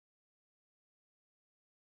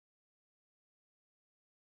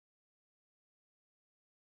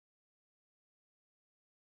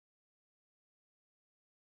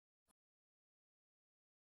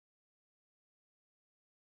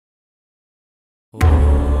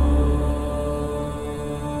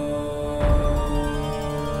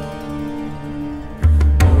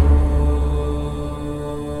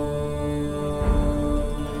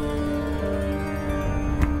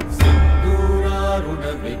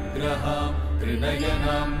विग्रहां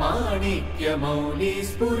त्रिनयनां माणिक्यमौली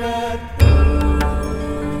स्फुरत्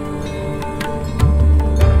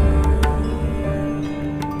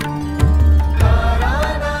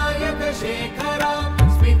तारानायकशेखरां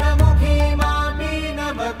स्मितमुखीमां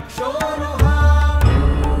मीनवक्षोरुहाम्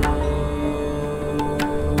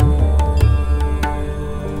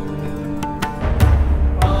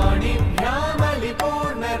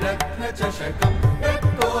पाणिभ्यामलिपूर्णरत्नचषकं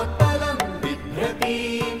रक्तोत्पलं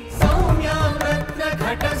सौम्यां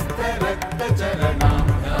रत्नघटस्थरक्तचरणां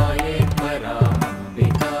ध्यायेत्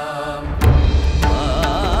परामम्बिकाम्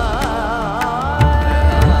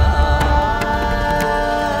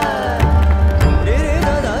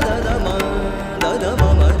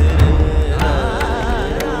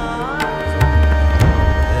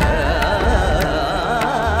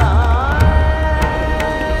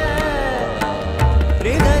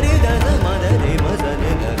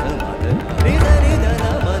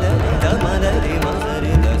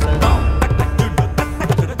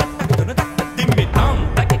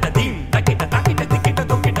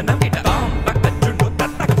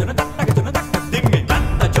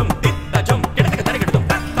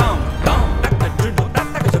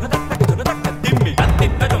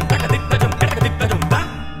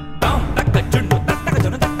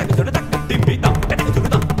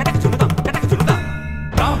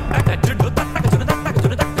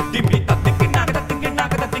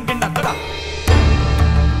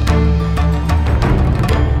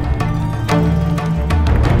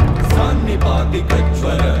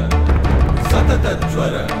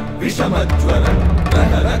सततज्वर विषमज्वर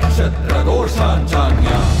ग्रह नक्षत्र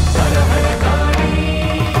दोषाञ्चान्या हर हर काली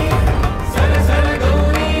सर सर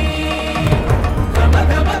गौरी गम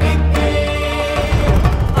गम विद्ये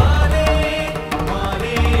आले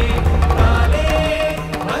माले काले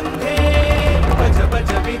बन्धे भज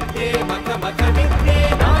भज विद्ये मख मख विद्ये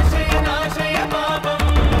नाशय नाशय पापम्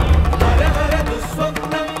हर हर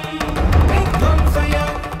दुःस्वप्नं विध्वंसय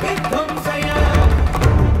विध्वंसय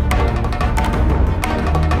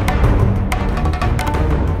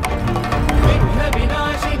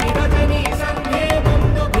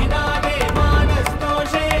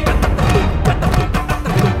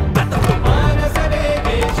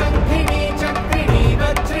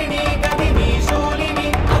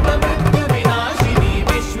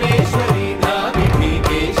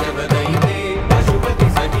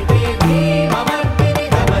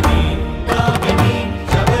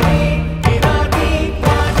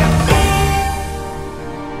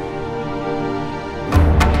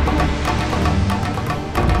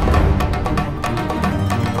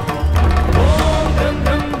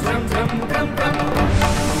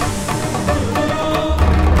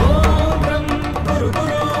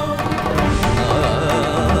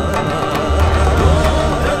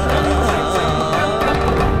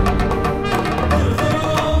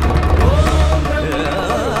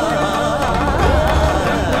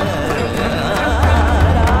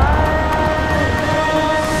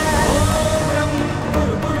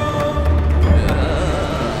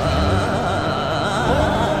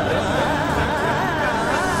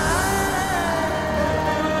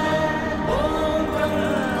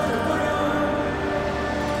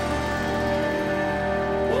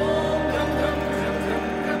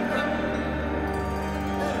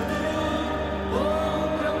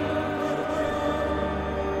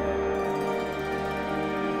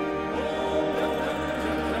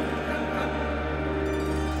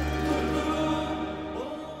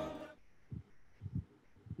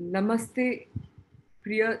नमस्ते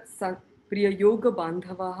प्रिय योग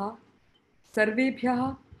बांधवाः सर्वेभ्यः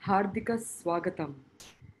हार्दिक स्वागतम.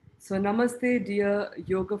 So namaste dear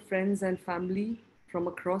yoga friends and family from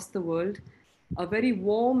across the world. A very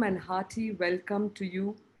warm and hearty welcome to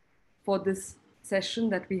you for this session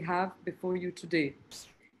that we have before you today.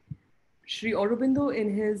 Sri Aurobindo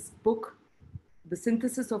in his book The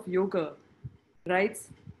Synthesis of Yoga writes,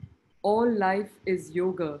 all life is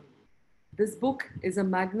yoga. This book is a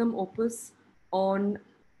magnum opus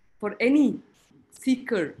for any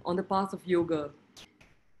seeker on the path of yoga.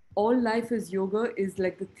 All life is yoga is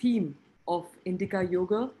like the theme of Indica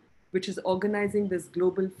Yoga, which is organizing this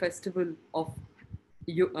global festival of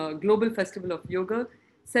yoga,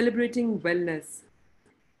 celebrating wellness.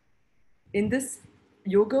 In this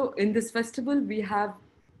festival, we have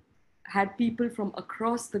had people from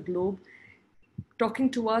across the globe talking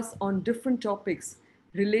to us on different topics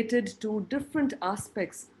related to different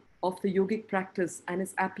aspects of the yogic practice and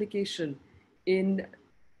its application in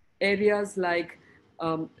areas like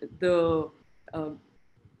the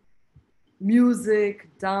music,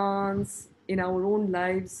 dance, in our own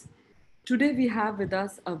lives. Today, we have with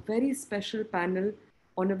us a very special panel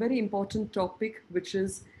on a very important topic, which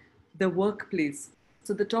is the workplace.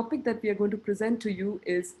 So, the topic that we are going to present to you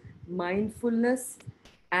is mindfulness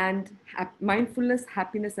and mindfulness,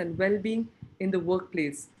 happiness, and well being in the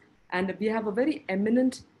workplace. And we have a very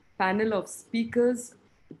eminent panel of speakers.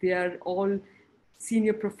 They are all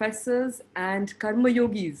senior professors and karma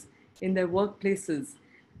yogis in their workplaces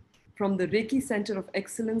from the Rekhi Centre of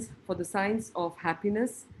Excellence for the Science of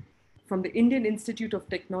Happiness, from the Indian Institute of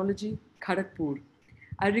Technology, Kharagpur.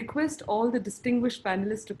 I request all the distinguished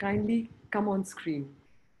panelists to kindly come on screen.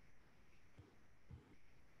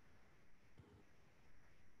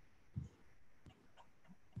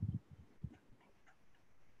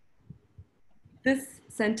 This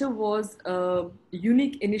center was a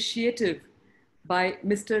unique initiative by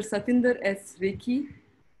Mr. Satinder S. Rekhi,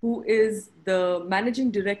 who is the managing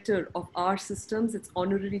director of our systems, its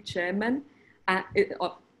honorary chairman,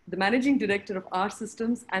 the managing director of our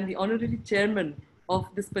systems and the honorary chairman of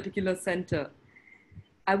this particular center.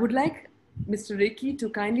 I would like Mr. Rekhi to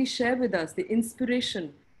kindly share with us the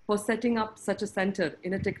inspiration for setting up such a center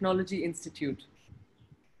in a technology institute.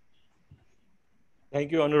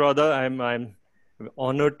 Thank you, Anuradha. I'm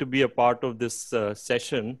honored to be a part of this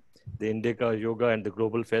session, the Indica Yoga and the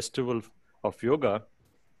Global Festival of Yoga.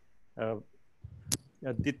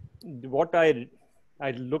 What I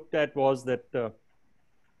looked at was that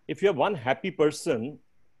if you have one happy person,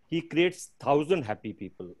 he creates 1,000 happy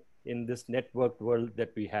people in this networked world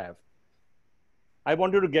that we have. I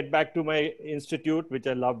wanted to get back to my institute, which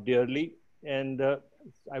I love dearly, and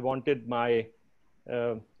I wanted my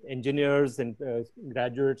engineers and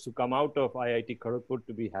graduates who come out of IIT Kharagpur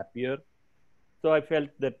to be happier. So I felt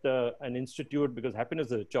that an institute, because happiness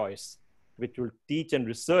is a choice, which will teach and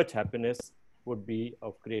research happiness, would be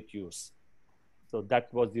of great use. So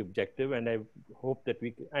that was the objective, and I hope that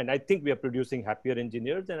I think we are producing happier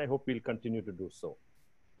engineers, and I hope we'll continue to do so.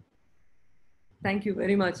 Thank you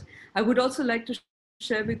very much. I would also like to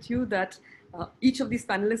share with you that each of these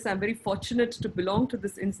panelists, I'm very fortunate to belong to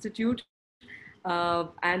this institute.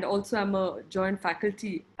 And also I'm a joint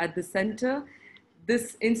faculty at the center.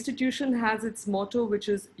 This institution has its motto, which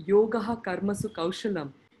is Yogaha Karmasu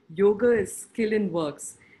Kaushalam. Yoga is skill in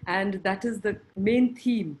works. And that is the main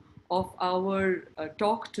theme of our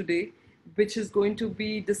talk today, which is going to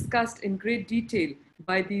be discussed in great detail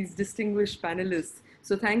by these distinguished panelists.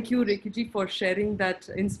 So thank you, Rekhi, for sharing that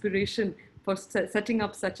inspiration for setting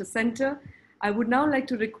up such a center. I would now like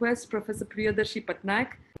to request Professor Priyadarshi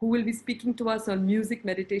Patnaik, who will be speaking to us on music,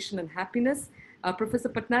 meditation, and happiness. Professor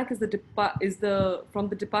Patnaik is from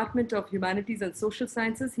the Department of Humanities and Social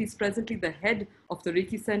Sciences. He's presently the head of the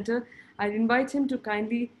Rekhi Center. I invite him to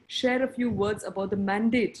kindly share a few words about the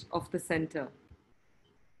mandate of the center.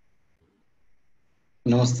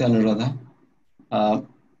 Namaste, Anuradha.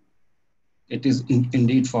 It is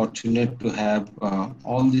indeed fortunate to have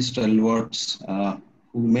all these stalwarts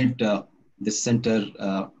who made this center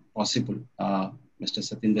possible. Mr.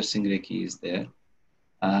 Satinder Singh Rekhi is there.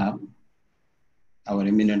 Our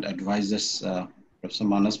eminent advisors, Professor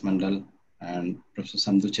Manas Mandal and Professor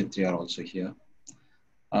Sandhu Chetri are also here.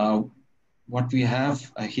 What we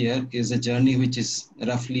have here is a journey which is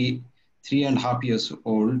roughly 3.5 years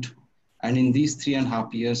old. And in these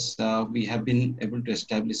 3.5 years, we have been able to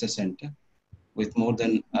establish a center with more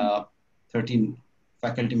than 13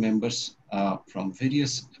 faculty members from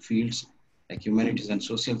various fields like humanities and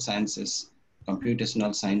social sciences,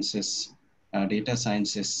 computational sciences, data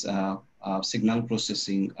sciences, signal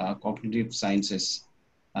processing, cognitive sciences,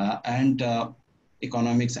 and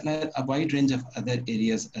economics, and a wide range of other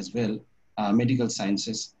areas as well, medical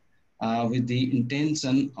sciences, with the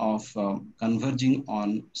intention of converging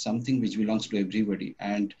on something which belongs to everybody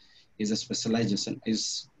and is a specialization,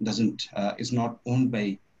 is not owned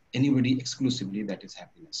by anybody exclusively, that is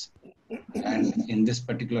happiness. And in this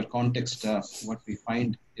particular context, what we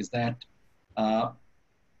find is that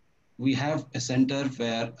we have a center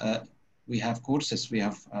where we have courses. We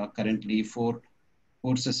have currently 4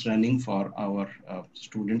 courses running for our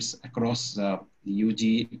students across UG,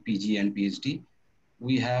 PG, and PhD.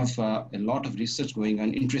 We have a lot of research going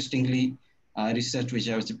on. Interestingly, research which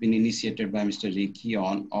has been initiated by Mr. Rekhi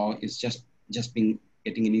on, or is just getting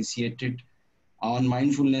initiated on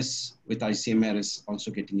mindfulness with ICMR is also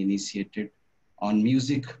getting initiated, on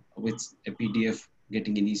music with a PDF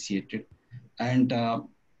getting initiated, and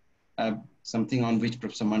something on which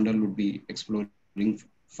Professor Mandal would be exploring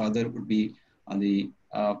further would be on the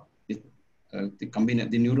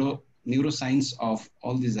neuroscience of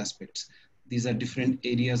all these aspects. These are different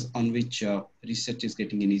areas on which research is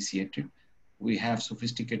getting initiated. We have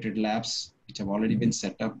sophisticated labs which have already been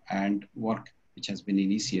set up and work which has been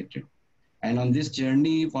initiated. And on this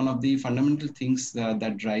journey, one of the fundamental things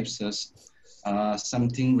that drives us,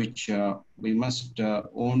 something which we must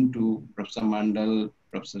own to Professor Mandal,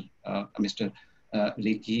 Mr.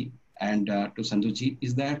 Rekhi, and to Sandhuji,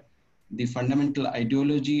 is that the fundamental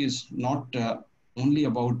ideology is not only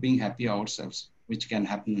about being happy ourselves, which can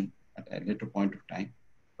happen at a later point of time,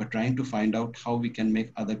 but trying to find out how we can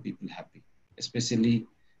make other people happy, especially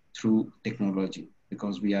through technology,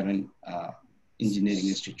 because we are an engineering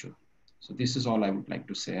institute. So this is all I would like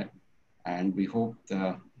to say. And we hope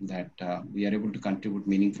that we are able to contribute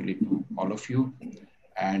meaningfully to all of you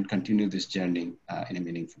and continue this journey in a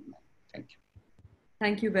meaningful manner. Thank you.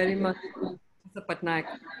 Thank you very much, Mr. Patnaik.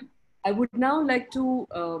 I would now like to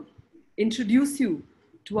introduce you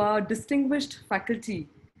to our distinguished faculty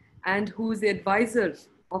and who is the advisor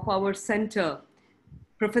of our center,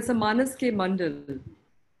 Professor Manas K. Mandal.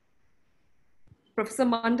 Professor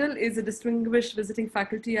Mandal is a distinguished visiting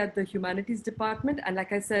faculty at the Humanities Department, and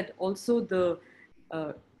like I said, also the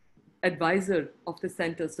advisor of the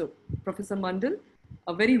center. So Professor Mandal,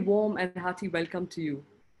 a very warm and hearty welcome to you.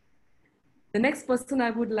 The next person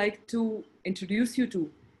I would like to introduce you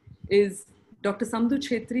to is Dr. Samdhu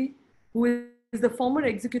Chhetri, who is the former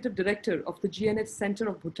executive director of the GFY2020 Center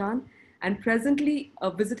of Bhutan and presently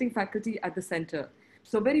a visiting faculty at the center.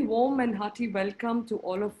 So very warm and hearty welcome to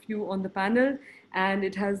all of you on the panel. And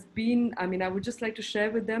it has been, I mean, I would just like to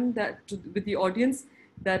share with them that, with the audience,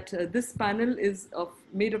 that this panel is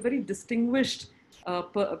made of very distinguished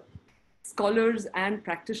scholars and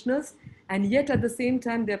practitioners. And yet at the same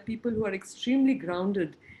time, there are people who are extremely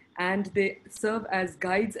grounded and they serve as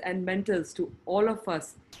guides and mentors to all of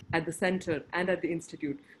us at the center and at the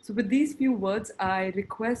institute. So with these few words, I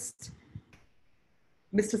request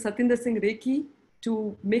Mr. Satinder Singh Rekhi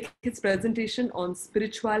to make his presentation on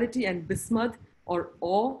spirituality and Bismad, or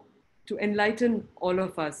awe, to enlighten all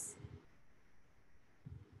of us.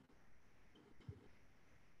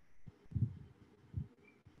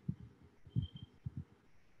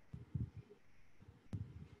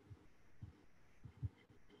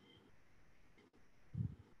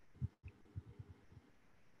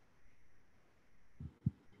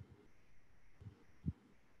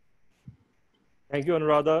 Thank you,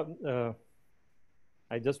 Anuradha.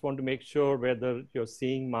 I just want to make sure whether you're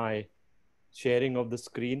seeing my sharing of the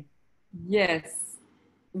screen. Yes,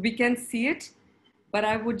 we can see it, but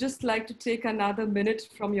I would just like to take another minute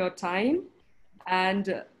from your time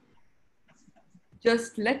and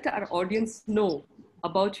just let our audience know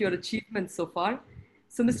about your achievements so far.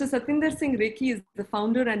 So Mr. Satinder Singh Rekhi is the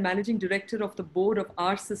founder and managing director of the board of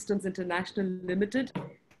R Systems International Limited,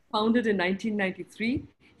 founded in 1993.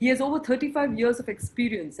 He has over 35 years of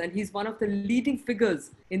experience and he's one of the leading figures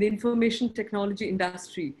in the information technology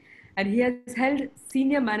industry. And he has held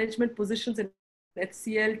senior management positions in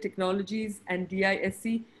HCL Technologies and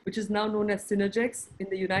DISC, which is now known as Synergex, in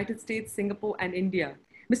the United States, Singapore, and India.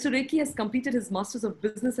 Mr. Rekhi has completed his Masters of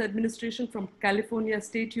Business Administration from California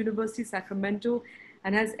State University, Sacramento,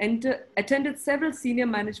 and has attended several senior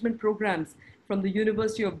management programs from the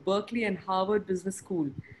University of Berkeley and Harvard Business School.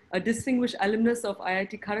 A distinguished alumnus of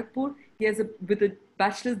IIT Kharagpur, with a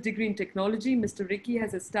bachelor's degree in technology. Mr. Rekhi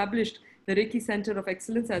has established the Rekhi Centre of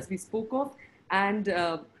Excellence, as we spoke of, and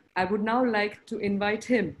I would now like to invite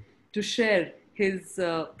him to share his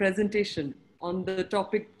presentation on the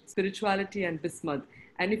topic spirituality and Bismad.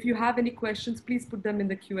 And if you have any questions, please put them in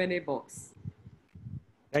the Q&A box.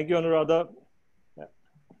 Thank you, Anuradha.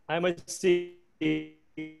 I must say,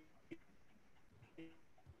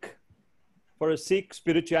 for a Sikh,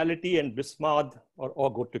 spirituality and Bismad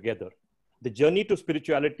all go together. The journey to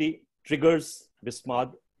spirituality triggers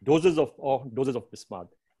Bismad, doses of awe, doses of Bismad.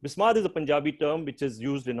 Bismad is a Punjabi term which is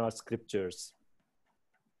used in our scriptures.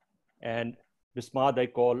 And Bismad, I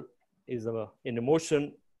call, is an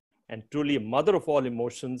emotion and truly a mother of all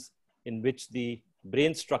emotions, in which the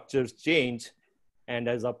brain structures change. And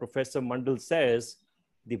as our Professor Mandal says,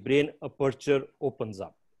 the brain aperture opens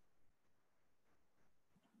up.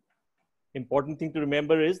 Important thing to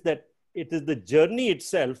remember is that it is the journey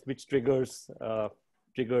itself which triggers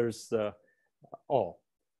awe.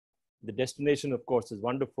 The destination, of course, is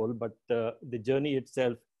wonderful, but the journey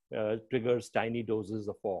itself triggers tiny doses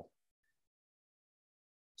of awe.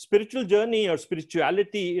 Spiritual journey or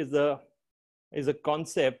spirituality is a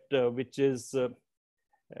concept which has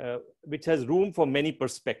room for many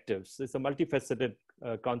perspectives. It's a multifaceted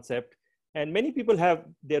concept, and many people have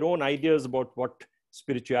their own ideas about what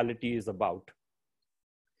spirituality is about.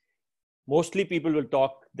 Mostly people will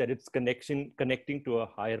talk that it's connecting to a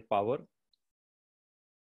higher power.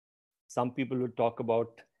 Some people will talk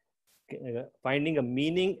about finding a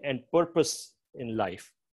meaning and purpose in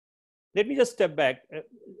life. Let me just step back.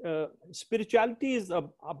 Spirituality is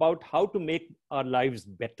about how to make our lives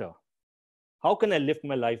better. How can I live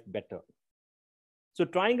my life better? So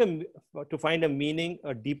trying to find a meaning,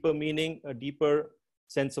 a deeper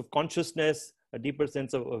sense of consciousness, a deeper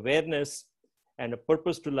sense of awareness, and a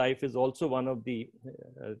purpose to life is also one of the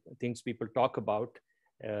things people talk about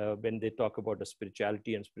when they talk about a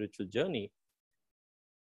spirituality and spiritual journey.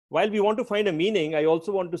 While we want to find a meaning, I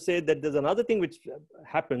also want to say that there's another thing which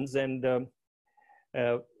happens. And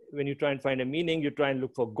when you try and find a meaning, you try and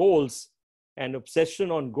look for goals. And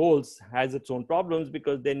obsession on goals has its own problems,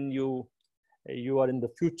 because then you are in the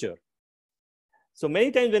future. So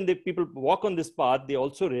many times when people walk on this path, they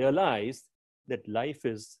also realize that life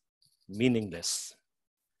is meaningless.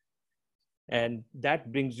 And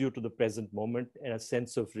that brings you to the present moment and a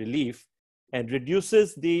sense of relief, and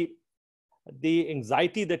reduces the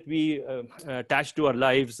anxiety that we attach to our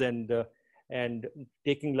lives, and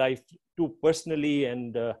taking life too personally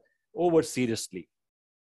and over seriously.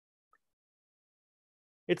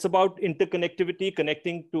 It's about interconnectivity,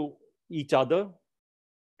 connecting to each other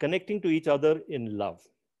in love.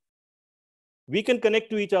 We can connect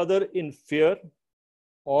to each other in fear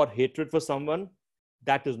or hatred for someone.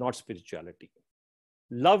 That is not spirituality.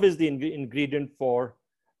 Love is the ingredient for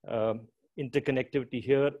interconnectivity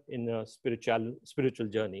here in a spiritual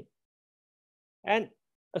journey. And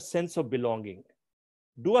a sense of belonging.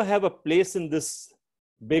 Do I have a place in this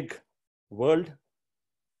big world?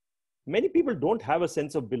 Many people don't have a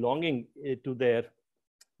sense of belonging to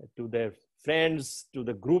their friends, to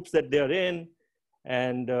the groups that they are in,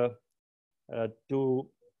 and to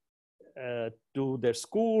their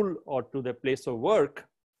school or to their place of work.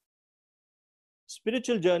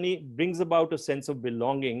 Spiritual journey brings about a sense of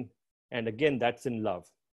belonging, and again, that's in love.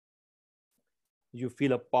 You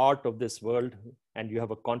feel a part of this world and you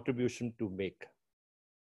have a contribution to make.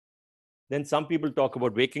 Then some people talk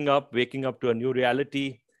about waking up to a new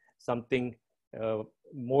reality, something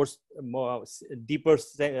more deeper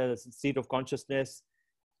state of consciousness.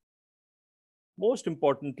 Most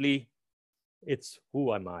importantly, it's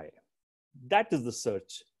who am I? That is the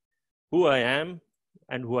search. Who I am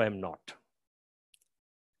and who I am not.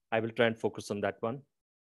 I will try and focus on that one.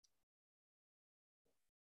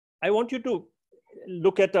 I want you to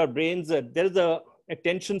look at our brains. There is an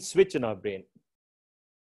attention switch in our brain.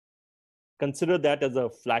 Consider that as a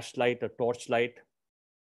flashlight, a torchlight.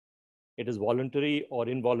 It is voluntary or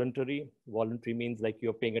involuntary. Voluntary means like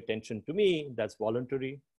you're paying attention to me, that's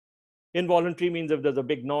voluntary. Involuntary means if there's a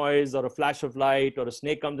big noise or a flash of light or a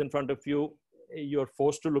snake comes in front of you, you're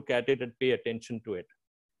forced to look at it and pay attention to it.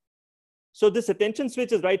 So this attention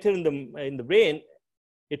switch is right here in the brain.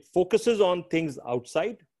 It focuses on things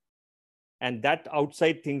outside, and that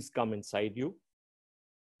outside things come inside you.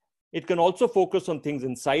 It can also focus on things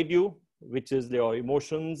inside you, which is your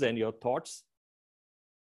emotions and your thoughts.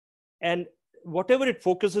 And whatever it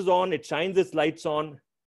focuses on, it shines its lights on,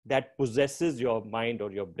 that possesses your mind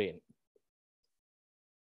or your brain.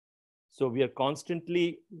 So we are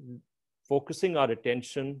constantly focusing our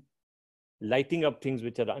attention, lighting up things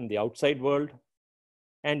which are in the outside world,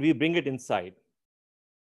 and we bring it inside.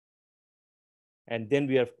 And then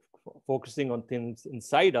we are focusing on things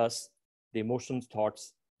inside us, the emotions,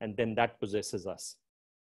 thoughts, and then that possesses us.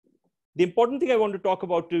 The important thing I want to talk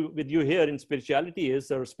about with you here in spirituality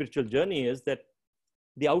is, or spiritual journey is, that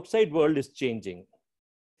the outside world is changing.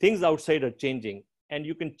 Things outside are changing, and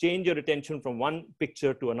you can change your attention from one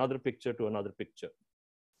picture to another picture to another picture.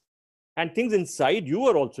 And things inside you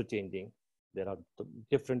are also changing. There are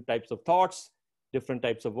different types of thoughts, different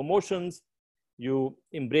types of emotions. You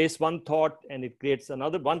embrace one thought and it creates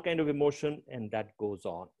one kind of emotion, and that goes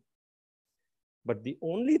on. But the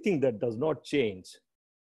only thing that does not change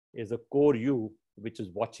is a core you, which is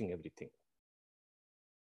watching everything.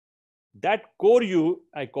 That core you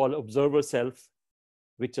I call observer self,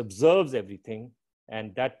 which observes everything.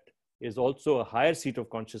 And that is also a higher seat of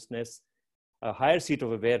consciousness, a higher seat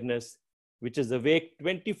of awareness, which is awake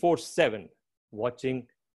 24/7, watching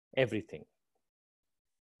everything.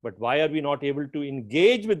 But why are we not able to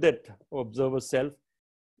engage with that observer self?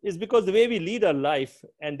 Is because the way we lead our life,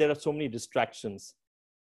 and there are so many distractions.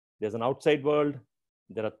 There's an outside world,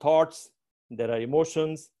 there are thoughts, there are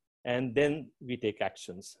emotions, and then we take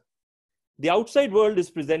actions. The outside world is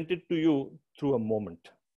presented to you through a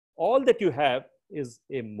moment. All that you have is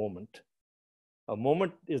a moment. A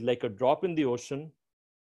moment is like a drop in the ocean.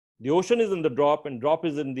 The ocean is in the drop and drop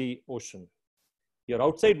is in the ocean. Your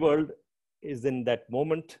outside world is in that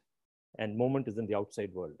moment and moment is in the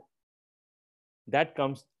outside world. That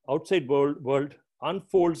comes, outside world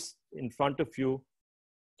unfolds in front of you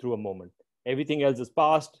through a moment. Everything else is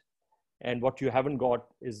past, and what you haven't got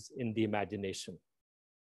is in the imagination.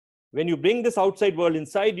 When you bring this outside world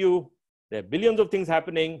inside you, there are billions of things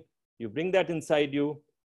happening. You bring that inside you,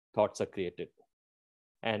 thoughts are created.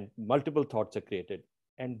 And multiple thoughts are created.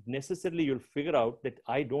 And necessarily you'll figure out that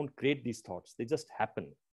I don't create these thoughts, they just happen.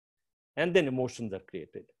 And then emotions are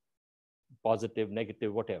created, positive,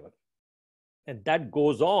 negative, whatever. And that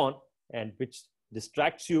goes on, and which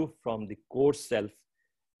distracts you from the core self,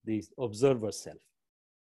 the observer self.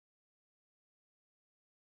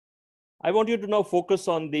 I want you to now focus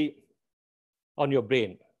on your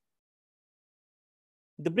brain.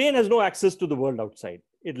 The brain has no access to the world outside.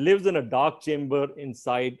 It lives in a dark chamber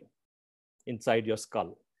inside your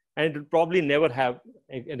skull. And it will probably never have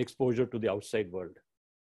an exposure to the outside world.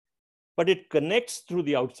 But it connects through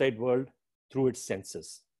the outside world through its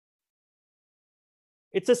senses.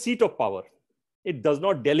 It's a seat of power. It does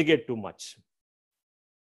not delegate too much.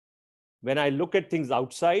 When I look at things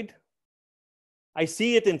outside, I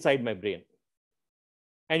see it inside my brain.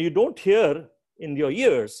 And you don't hear in your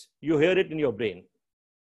ears, you hear it in your brain.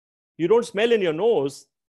 You don't smell in your nose,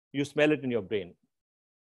 you smell it in your brain.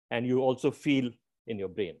 And you also feel in your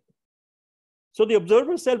brain. So the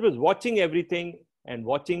observer self is watching everything and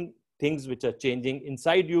watching things which are changing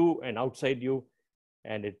inside you and outside you,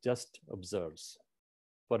 and it just observes.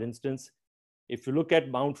 For instance, if you look at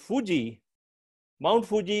Mount Fuji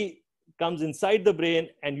comes inside the brain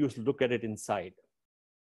and you look at it inside.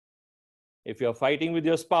 If you're fighting with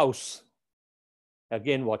your spouse,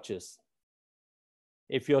 again watches.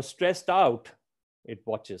 If you're stressed out, it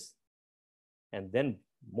watches. And then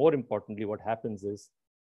more importantly, what happens is,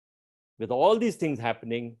 with all these things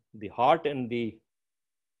happening, the heart and the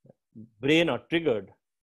brain are triggered.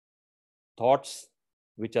 Thoughts,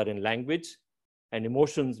 which are in language, and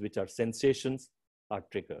emotions, which are sensations, are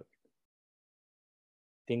triggered.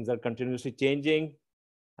 Things are continuously changing.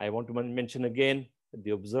 I want to mention again,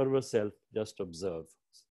 the observer self just observes.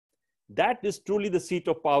 That is truly the seat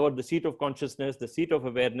of power, the seat of consciousness, the seat of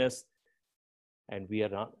awareness, and we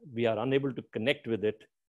are unable to connect with it.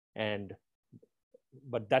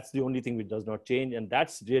 But that's the only thing which does not change, and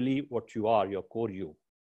that's really what you are, your core you.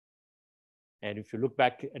 And if you look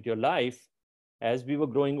back at your life, as we were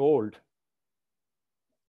growing old,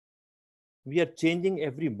 we are changing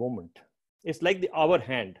every moment. It's like the hour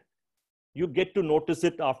hand. You get to notice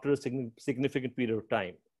it after a significant period of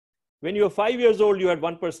time. When you're 5 years old, you had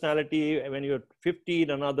one personality. When you're 15,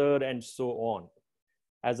 another, and so on.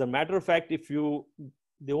 As a matter of fact,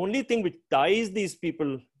 the only thing which ties these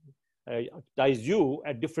people, ties you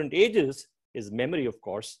at different ages is memory, of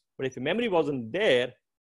course. But if the memory wasn't there,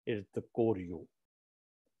 it's the core you.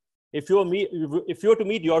 If you were to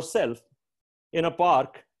meet yourself in a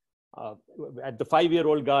park, at the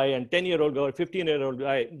 5-year-old guy and 10-year-old guy, 15-year-old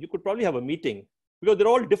guy, you could probably have a meeting because they're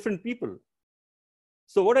all different people.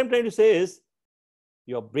 So what I'm trying to say is,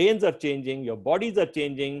 your brains are changing, your bodies are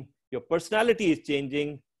changing, your personality is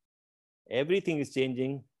changing, everything is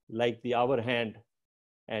changing like the hour hand,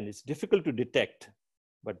 and it's difficult to detect.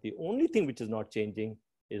 But the only thing which is not changing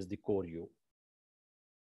is the core you.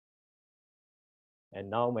 And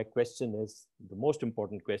now my question is the most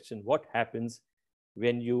important question: what happens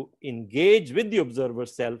when you engage with the observer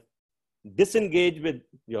self, disengage with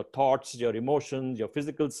your thoughts, your emotions, your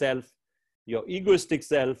physical self, your egoistic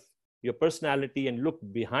self, your personality, and look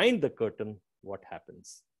behind the curtain? What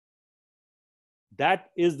happens?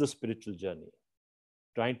 That is the spiritual journey,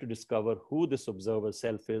 trying to discover who this observer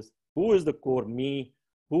self is, who is the core me,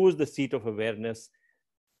 who is the seat of awareness.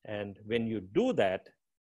 And when you do that,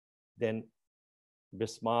 then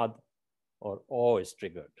Bismad or awe is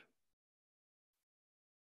triggered.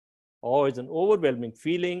 Awe is an overwhelming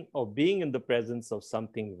feeling of being in the presence of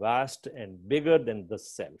something vast and bigger than the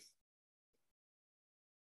self.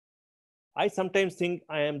 I sometimes think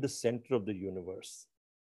I am the center of the universe.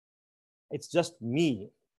 It's just me,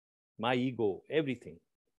 my ego, everything.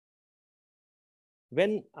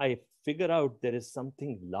 When I figure out there is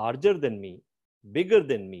something larger than me, bigger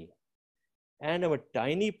than me, and I'm a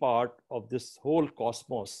tiny part of this whole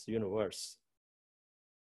cosmos, universe,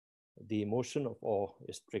 the emotion of awe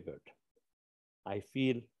is triggered. I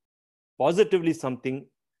feel positively something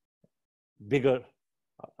bigger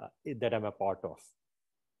that I'm a part of.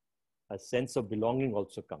 A sense of belonging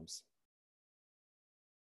also comes.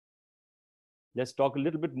 Let's talk a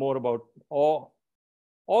little bit more about awe.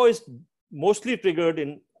 Awe is mostly triggered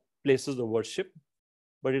in places of worship.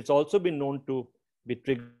 but it's also been known to be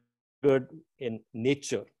triggered in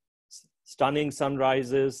nature. Stunning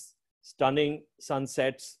sunrises, stunning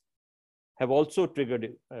sunsets have also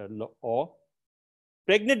triggered awe.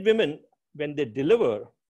 Pregnant women, when they deliver,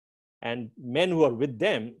 and men who are with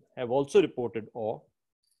them have also reported awe.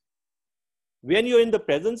 When you're in the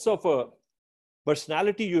presence of a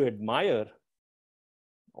personality you admire,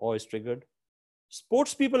 awe is triggered.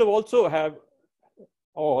 Sports people have also have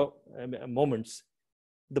awe moments.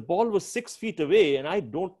 The ball was 6 feet away and I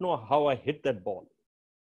don't know how I hit that ball.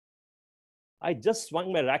 I just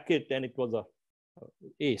swung my racket and it was a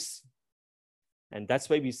ace. And that's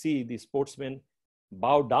why we see the sportsmen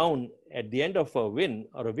bow down at the end of a win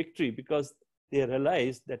or a victory, because they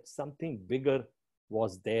realized that something bigger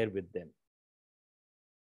was there with them.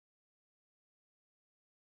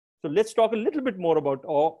 So let's talk a little bit more about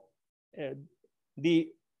awe.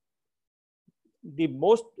 The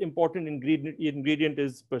most important ingredient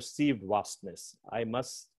is perceived vastness. I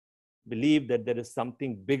must believe that there is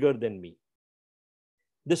something bigger than me.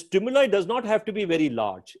 The stimuli does not have to be very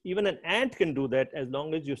large. Even an ant can do that, as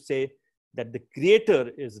long as you say that the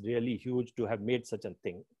creator is really huge to have made such a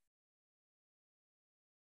thing.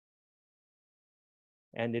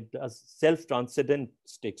 And it does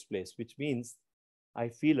self-transcendence takes place, which means I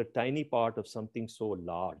feel a tiny part of something so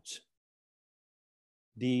large.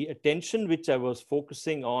 The attention which I was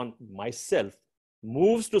focusing on myself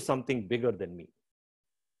moves to something bigger than me.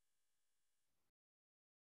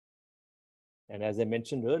 And as I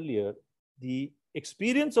mentioned earlier, the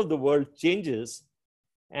experience of the world changes,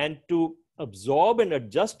 and to absorb and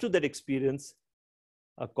adjust to that experience,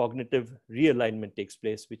 a cognitive realignment takes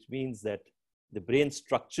place, which means that the brain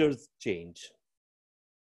structures change.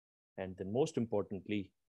 And then most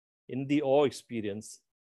importantly, in the awe experience,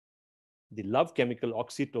 the love chemical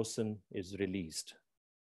oxytocin is released.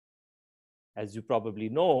 As you probably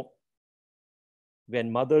know, when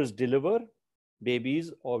mothers deliver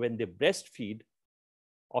babies or when they breastfeed,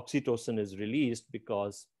 oxytocin is released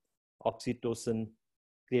because oxytocin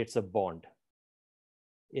creates a bond.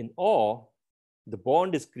 In awe, the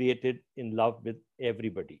bond is created in love with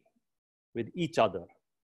everybody, with each other.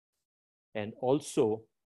 And also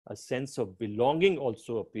a sense of belonging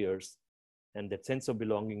also appears. And that sense of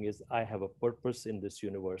belonging is, I have a purpose in this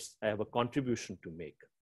universe. I have a contribution to make.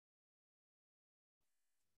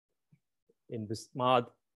 In Vismad,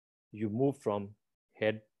 you move from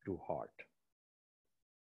head to heart.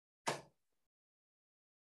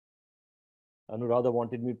 Anuradha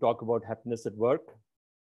wanted me to talk about happiness at work.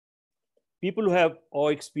 People who have awe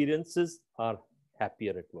experiences are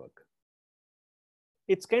happier at work.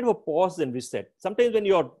 It's kind of a pause and reset. Sometimes when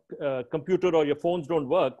your computer or your phones don't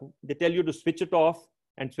work, they tell you to switch it off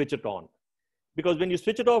and switch it on. Because when you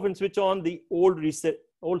switch it off and switch on, the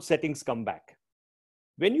old settings come back.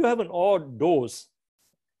 When you have an awe dose,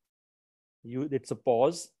 it's a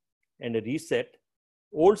pause and a reset.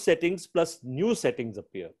 Old settings plus new settings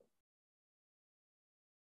appear.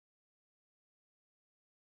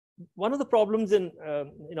 One of the problems in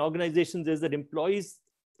organizations is that employees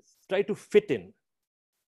try to fit in.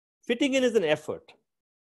 Fitting in is an effort.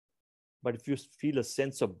 But if you feel a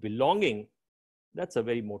sense of belonging, that's a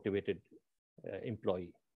very motivated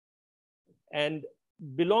employee. And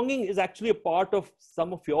belonging is actually a part of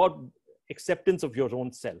some of your acceptance of your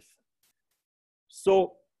own self.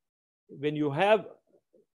 So when you have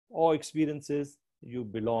awe experiences, you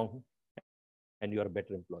belong and you are a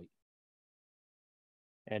better employee.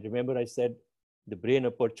 And remember, I said the brain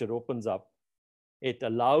aperture opens up. It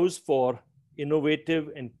allows for innovative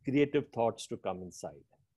and creative thoughts to come inside.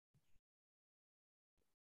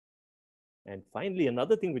 And finally,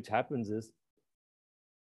 another thing which happens is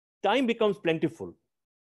time becomes plentiful,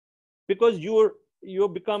 because you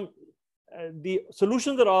become, the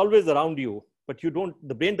solutions are always around you, but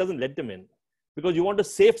the brain doesn't let them in, because you want a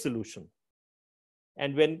safe solution.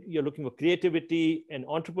 And when you're looking for creativity and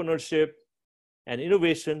entrepreneurship and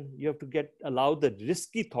innovation, you have to allow the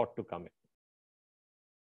risky thought to come in.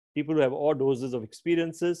 People who have awe doses of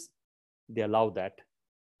experiences, they allow that.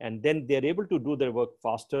 And then they're able to do their work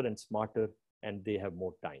faster and smarter, and they have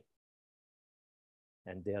more time.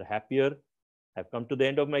 And they are happier. I've come to the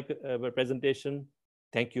end of my presentation.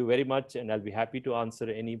 Thank you very much, and I'll be happy to answer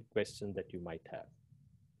any question that you might have.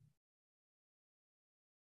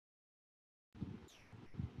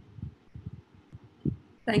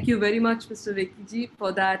 Thank you very much, Mr. Rekhi ji,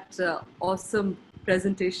 for that awesome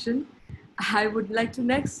presentation. I would like to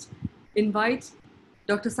next invite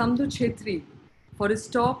Dr. Samdu Chhetri for his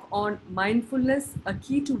talk on mindfulness, a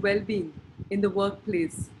key to well-being in the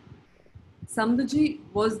workplace. Samduji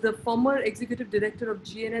was the former executive director of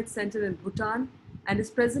GFY2020 Center in Bhutan and is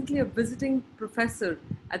presently a visiting professor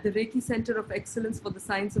at the Rekhi Centre of Excellence for the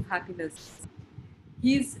Science of Happiness.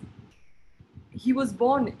 He was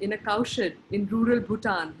born in a cowshed in rural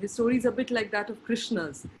Bhutan. His story is a bit like that of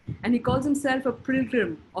Krishna's, and he calls himself a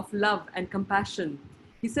pilgrim of love and compassion.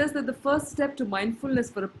 He says that the first step to mindfulness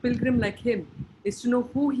for a pilgrim like him is to know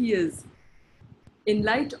who he is. In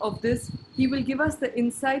light of this, he will give us the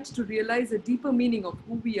insight to realize a deeper meaning of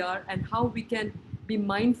who we are and how we can be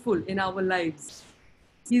mindful in our lives.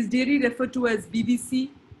 He is dearly referred to as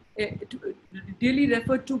dearly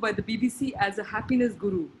referred to by the BBC as a happiness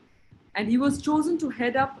guru. And he was chosen to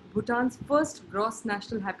head up Bhutan's first gross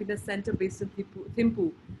national happiness center based in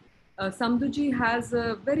Thimphu. Samduji has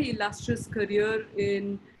a very illustrious career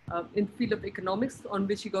in the field of economics, on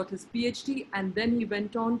which he got his PhD, and then he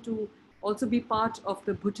went on to also be part of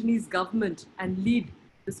the Bhutanese government and lead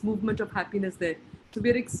this movement of happiness there. So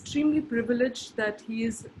we are extremely privileged that he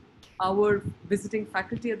is our visiting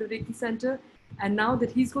faculty at the Rekhi Center, and now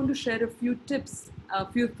that he's going to share a few tips,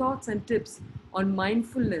 a few thoughts and tips on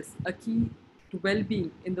mindfulness, a key to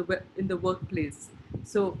well-being in the workplace.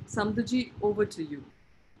 So Samduji, over to you.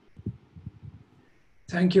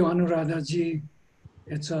 Thank you, Anuradha ji.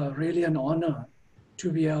 It's really an honor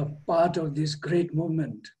to be a part of this great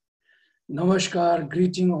movement. Namaskar,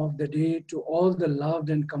 greeting of the day to all the loved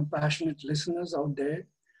and compassionate listeners out there.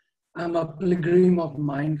 I'm a pilgrim of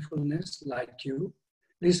mindfulness like you.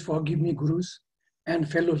 Please forgive me, gurus and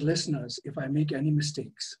fellow listeners, if I make any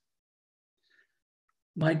mistakes.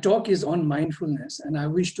 My talk is on mindfulness, and I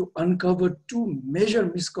wish to uncover two major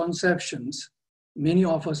misconceptions many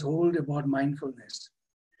of us hold about mindfulness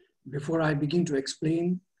before I begin to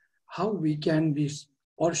explain how we can be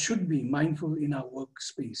or should be mindful in our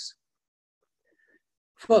workspace.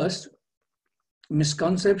 First,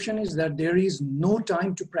 misconception is that there is no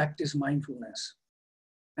time to practice mindfulness.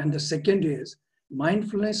 And the second is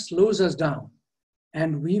mindfulness slows us down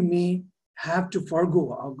and we may have to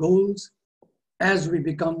forego our goals as we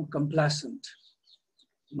become complacent.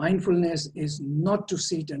 Mindfulness is not to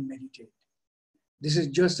sit and meditate. This is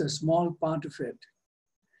just a small part of it,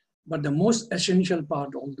 but the most essential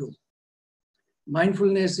part although.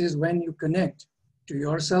 Mindfulness is when you connect to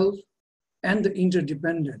yourself and the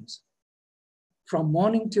interdependence. From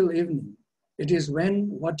morning till evening, it is when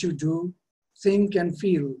what you do, think and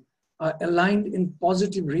feel are aligned in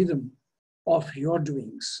positive rhythm of your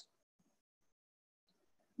doings.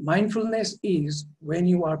 Mindfulness is when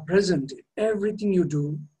you are present in everything you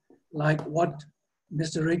do, like what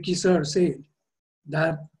Mr. Rekhi sir said,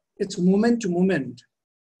 that it's moment to moment.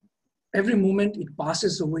 Every moment it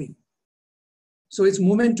passes away. So it's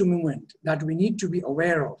moment to moment that we need to be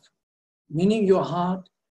aware of, meaning your heart,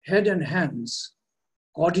 head and hands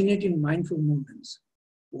coordinate in mindful movements.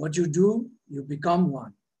 What you do, you become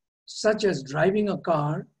one. Such as driving a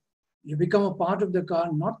car, you become a part of the car,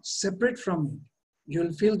 not separate from it.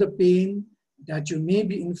 You'll feel the pain that you may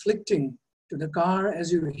be inflicting to the car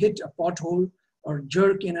as you hit a pothole or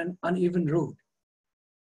jerk in an uneven road.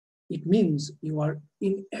 It means you are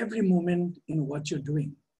in every moment in what you're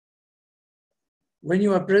doing. When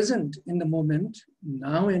you are present in the moment,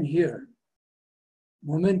 now and here,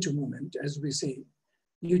 moment to moment, as we say,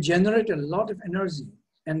 you generate a lot of energy,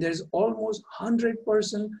 and there's almost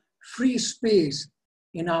 100% free space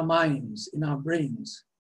in our minds, in our brains.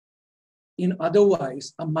 In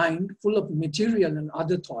otherwise, a mind full of material and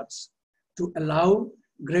other thoughts to allow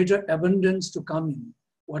greater abundance to come in,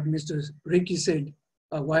 what Mr. Rekhi said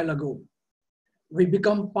a while ago. We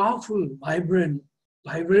become powerful, vibrant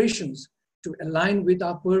vibrations to align with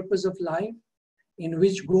our purpose of life, in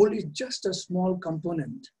which goal is just a small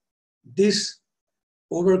component. This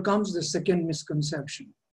overcomes the second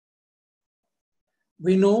misconception.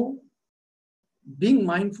 We know being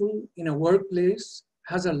mindful in a workplace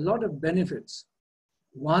has a lot of benefits.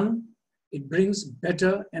 One, it brings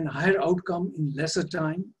better and higher outcome in lesser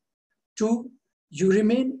time. Two, you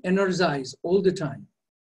remain energized all the time.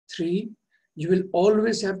 Three, you will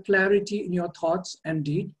always have clarity in your thoughts and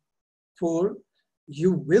deed. Four,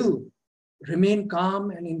 you will remain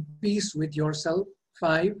calm and in peace with yourself.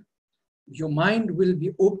 Five, your mind will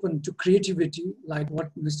be open to creativity, like what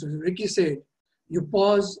Mr. Rekhi said. You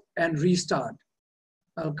pause and restart.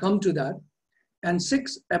 I'll come to that. And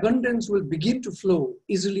six, abundance will begin to flow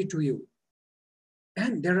easily to you.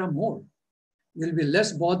 And there are more. You'll be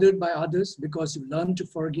less bothered by others because you learn to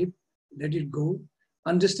forgive, let it go,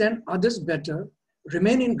 understand others better,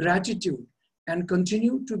 remain in gratitude, and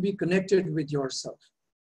continue to be connected with yourself.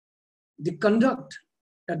 The conduct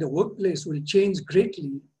at the workplace will change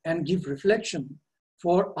greatly and give reflection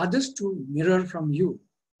for others to mirror from you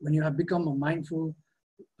when you have become a mindful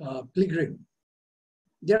pilgrim.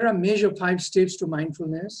 There are major 5 steps to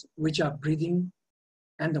mindfulness, which are breathing,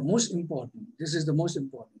 and the most important, this is the most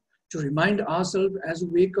important, to remind ourselves as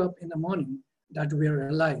we wake up in the morning that we are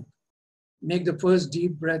alive. Make the first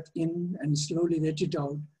deep breath in and slowly let it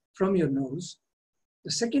out from your nose.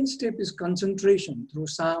 The second step is concentration through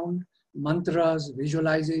sound, mantras,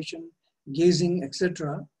 visualization, gazing,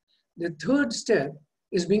 etc. The third step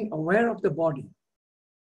is being aware of the body.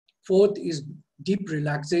 Fourth is deep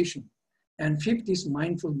relaxation. And fifth is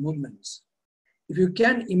mindful movements. If you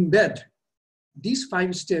can embed these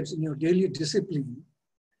 5 steps in your daily discipline,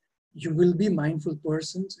 you will be mindful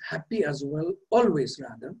persons, happy as well, always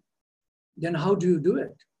rather. Then how do you do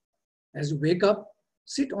it? As you wake up,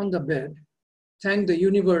 sit on the bed, thank the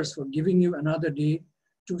universe for giving you another day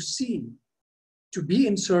to see, to be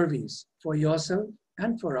in service for yourself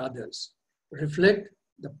and for others. Reflect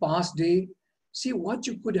the past day, see what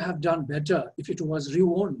you could have done better if it was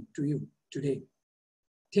reworn to you today.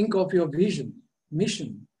 Think of your vision,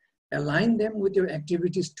 mission, align them with your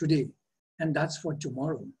activities today, and that's for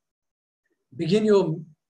tomorrow. Begin your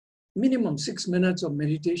minimum 6 minutes of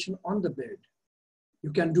meditation on the bed.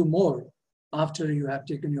 You can do more after you have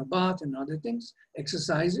taken your bath and other things,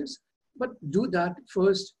 exercises, but do that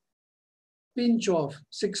first. Pinch off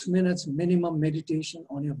 6 minutes minimum meditation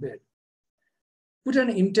on your bed. Put an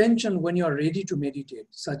intention when you are ready to meditate,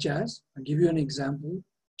 such as, I'll give you an example.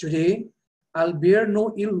 Today, I'll bear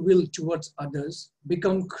no ill will towards others,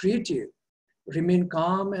 become creative, remain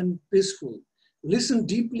calm and peaceful, listen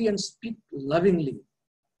deeply and speak lovingly,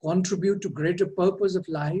 contribute to greater purpose of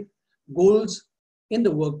life, goals in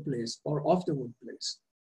the workplace or off the workplace.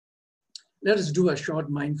 Let us do a short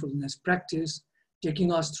mindfulness practice,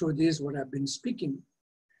 taking us through this, what I've been speaking.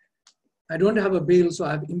 I don't have a bail, so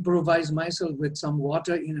I've improvised myself with some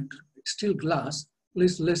water in a steel glass.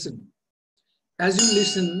 Please listen. As you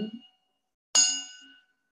listen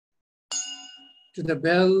to the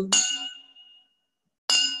bell,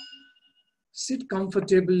 sit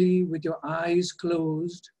comfortably with your eyes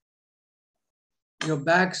closed, your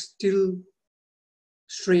back still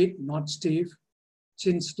straight, not stiff,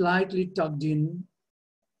 chin slightly tucked in,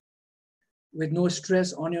 with no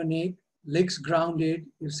stress on your neck, legs grounded,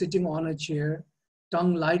 you're sitting on a chair,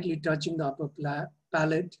 tongue lightly touching the upper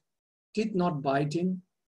palate, teeth not biting,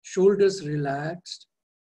 shoulders relaxed,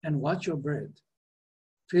 and watch your breath.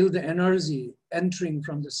 Feel the energy entering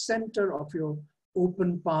from the center of your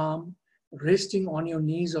open palm, resting on your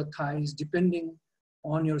knees or thighs, depending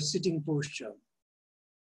on your sitting posture.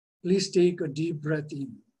 Please take a deep breath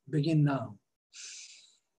in. Begin now.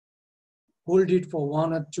 Hold it for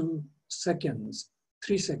 1 or 2 seconds,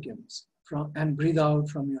 3 seconds, and breathe out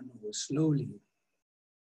from your nose slowly.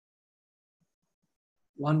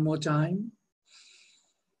 One more time.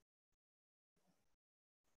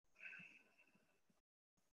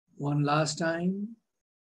 One last time.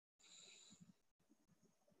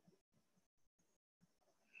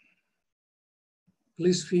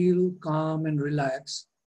 Please feel calm and relaxed.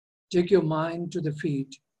 Take your mind to the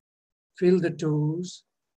feet. Feel the toes.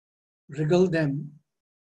 Wriggle them.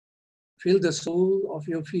 Feel the sole of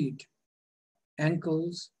your feet,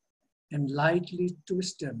 ankles, and lightly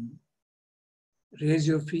twist them. Raise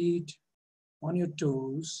your feet on your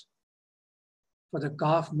toes for the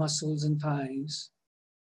calf muscles and thighs.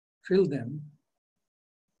 Feel them.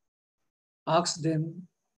 Ask them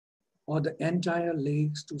or the entire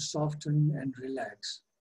legs to soften and relax.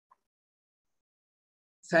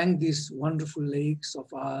 Thank these wonderful legs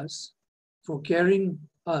of ours for carrying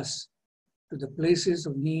us to the places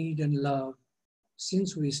of need and love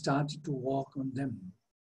since we started to walk on them.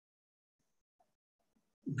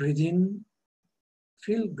 Breathe in,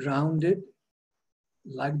 feel grounded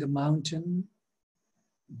like the mountain.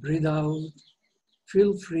 Breathe out,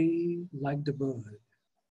 feel free like the bird.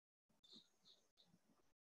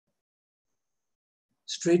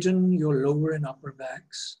 Straighten your lower and upper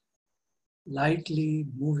backs. Lightly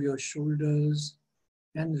move your shoulders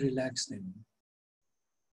and relax them.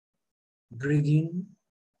 Breathe in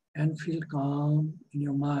and feel calm in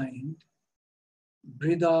your mind.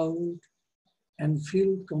 Breathe out and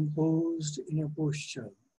feel composed in your posture.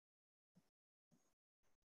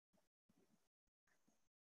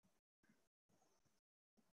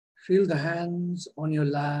 Feel the hands on your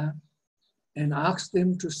lap and ask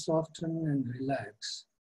them to soften and relax.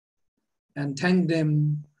 And thank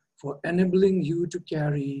them for enabling you to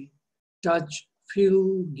carry, touch,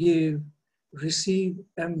 feel, give, receive,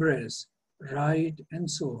 embrace, ride, and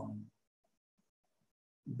so on.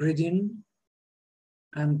 Breathe in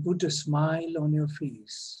and put a smile on your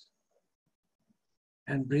face.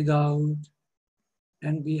 And breathe out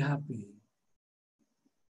and be happy.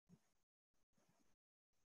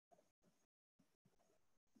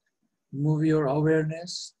 Move your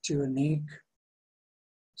awareness to your neck.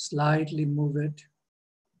 Slightly move it.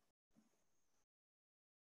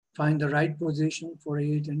 Find the right position for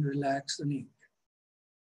it and relax the neck.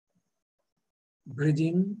 Breathe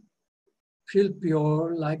in. Feel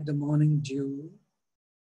pure like the morning dew.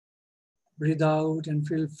 Breathe out and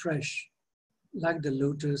feel fresh like the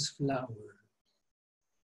lotus flower.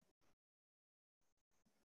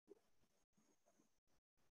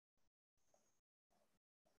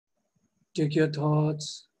 Take your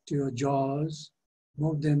thoughts to your jaws,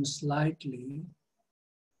 move them slightly,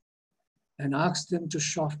 and ask them to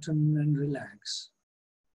soften and relax.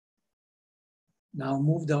 Now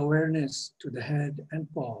move the awareness to the head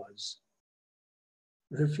and pause.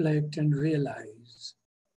 Reflect and realize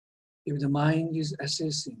if the mind is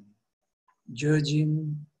assessing,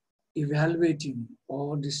 judging, evaluating,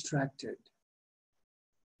 or distracted.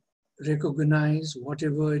 Recognize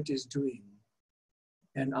whatever it is doing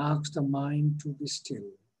and ask the mind to be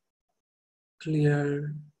still,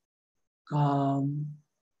 clear, calm,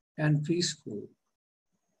 and peaceful.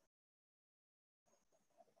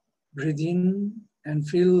 Breathe in and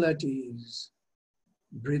feel at ease.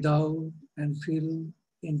 Breathe out and feel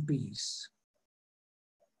in peace.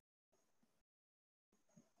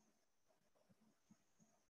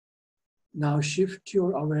 Now shift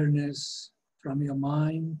your awareness from your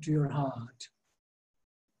mind to your heart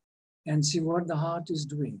and see what the heart is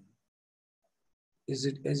doing. Is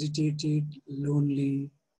it agitated,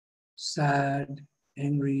 lonely, sad,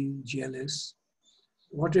 angry, jealous?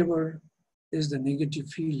 Whatever is the negative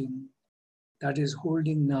feeling that is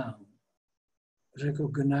holding now,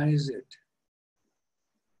 recognize it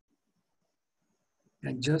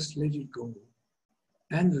and just let it go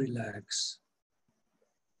and relax.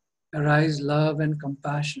 Arise love and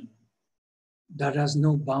compassion that has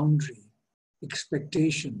no boundary,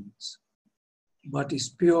 expectations, but is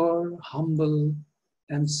pure, humble,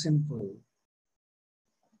 and simple.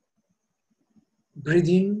 Breathe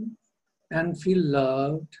in and feel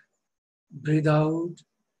loved. Breathe out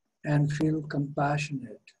and feel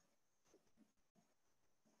compassionate.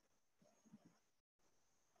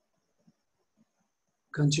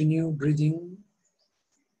 Continue breathing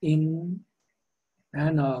in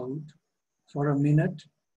and out for a minute,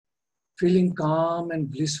 feeling calm and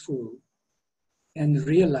blissful, and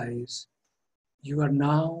realize you are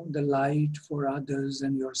now the light for others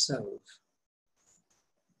and yourself.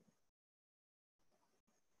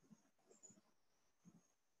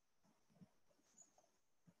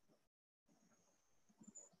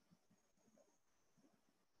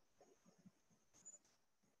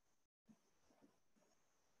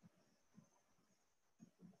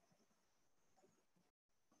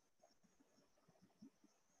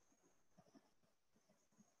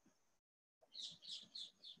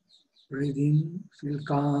 Breathe in, feel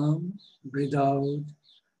calm. Breathe out,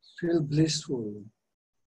 feel blissful.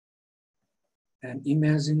 And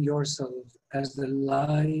imagine yourself as the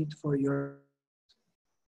light for your.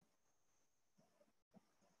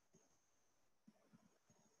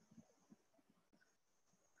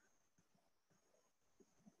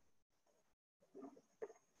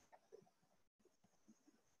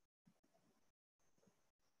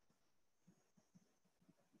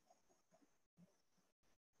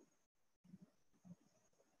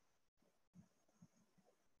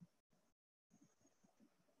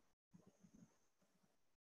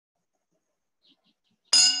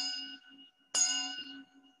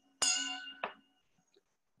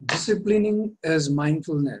 Disciplining is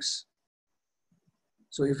mindfulness.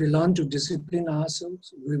 So if we learn to discipline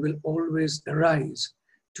ourselves, we will always arise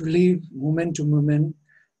to live moment to moment,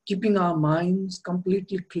 keeping our minds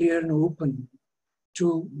completely clear and open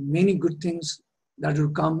to many good things that will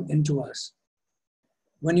come into us.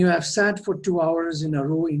 When you have sat for 2 hours in a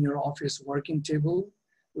row in your office working table,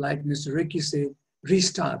 like Mr. Rekhi said,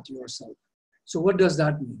 restart yourself. So what does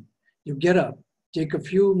that mean? You get up, take a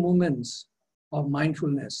few moments of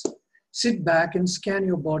mindfulness, sit back and scan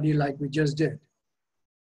your body like we just did.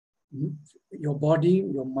 Your body,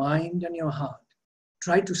 your mind, and your heart.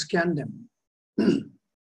 Try to scan them.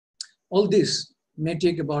 All this may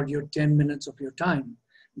take about your 10 minutes of your time,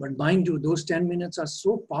 but mind you, those 10 minutes are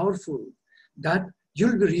so powerful that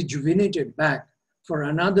you'll be rejuvenated back for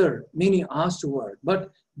another many hours to work. But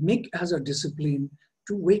make as a discipline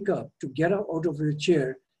to wake up, to get out of your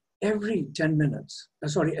chair every 10 minutes,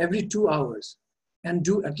 every 2 hours, and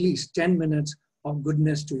do at least 10 minutes of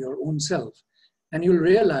goodness to your own self. And you'll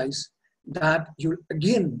realize that you're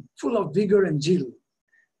again full of vigor and zeal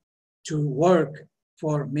to work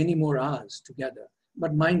for many more hours together.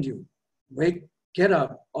 But mind you, get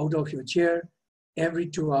up out of your chair every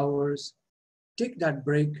 2 hours, take that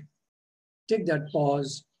break, take that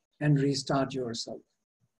pause and restart yourself.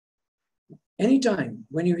 Anytime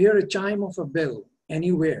when you hear a chime of a bell,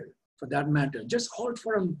 anywhere for that matter, just halt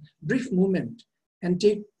for a brief moment and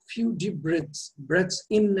take few deep breaths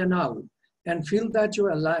in and out, and feel that you're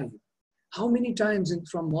alive. How many times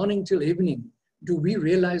from morning till evening do we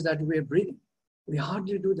realize that we're breathing? We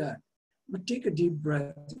hardly do that. But take a deep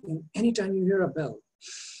breath in anytime you hear a bell,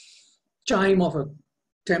 chime of a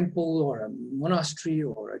temple or a monastery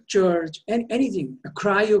or a church, and anything, a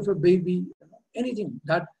cry of a baby, anything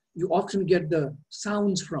that you often get the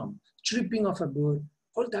sounds from, chirping of a bird,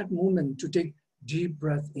 all that moment to take deep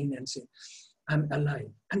breath in and say, I'm alive.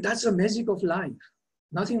 And that's the magic of life,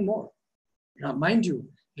 nothing more. Now, mind you,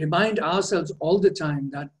 remind ourselves all the time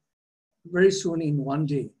that very soon in one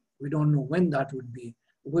day, we don't know when that would be,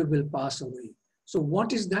 we will pass away. So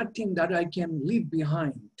what is that thing that I can leave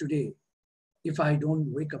behind today if I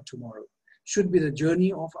don't wake up tomorrow? Should be the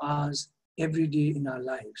journey of ours every day in our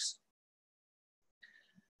lives.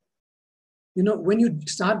 You know, when you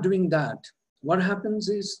start doing that, what happens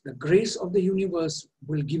is the grace of the universe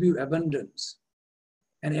will give you abundance.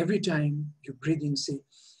 And every time you breathe in, say,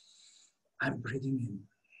 I'm breathing in,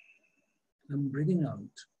 I'm breathing out.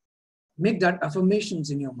 Make that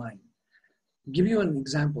affirmations in your mind. Give you an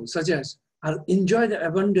example, such as, I'll enjoy the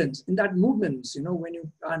abundance in that movements, you know, when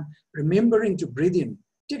you are remembering to breathe in,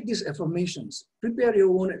 take these affirmations, prepare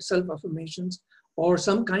your own self-affirmations or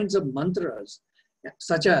some kinds of mantras,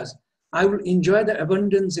 such as, I will enjoy the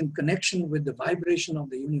abundance in connection with the vibration of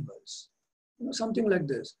the universe. You know, something like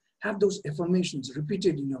this. Have those affirmations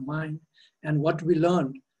repeated in your mind. And what we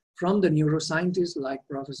learned from the neuroscientists like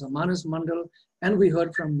Professor Manas Mandal, and we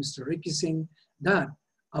heard from Mr. Rekhi Singh, that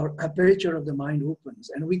our aperture of the mind opens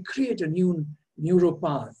and we create a new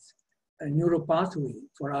neuropath, a neuropathway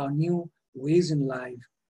for our new ways in life,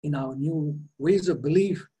 in our new ways of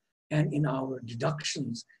belief, and in our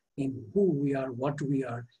deductions in who we are, what we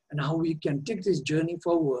are, and how we can take this journey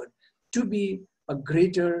forward to be a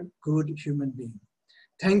greater good human being.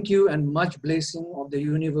 Thank you and much blessing of the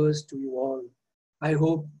universe to you all. I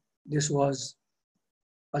hope this was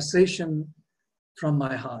a session from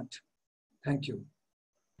my heart. Thank you.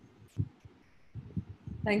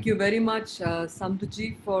 Thank you very much,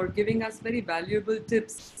 Samduji, for giving us very valuable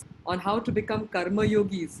tips on how to become karma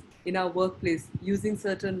yogis in our workplace using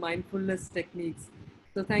certain mindfulness techniques.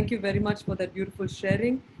 So thank you very much for that beautiful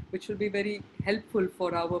sharing, which will be very helpful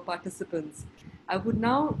for our participants. I would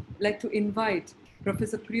now like to invite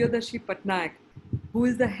Professor Priyadashi Patnaik, who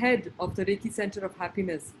is the head of the Rekhi Centre of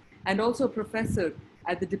Happiness and also a professor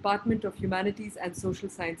at the Department of Humanities and Social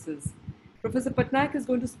Sciences. Professor Patnaik is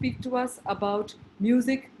going to speak to us about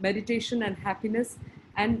music, meditation, and happiness,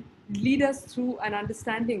 and lead us through an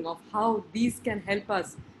understanding of how these can help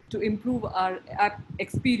us to improve our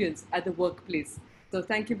experience at the workplace. So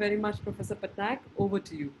thank you very much, Professor Patnaik. Over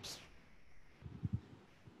to you.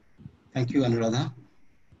 Thank you, Anuradha.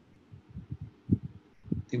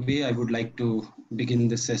 The way I would like to begin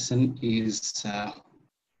this session is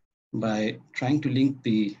by trying to link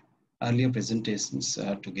the earlier presentations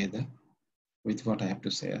together with what I have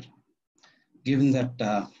to share. Given that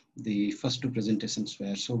the first two presentations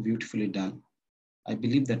were so beautifully done, I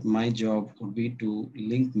believe that my job would be to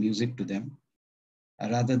link music to them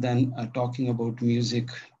rather than talking about music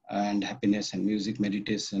and happiness and music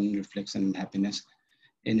meditation, reflection and happiness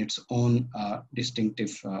in its own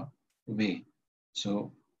distinctive way.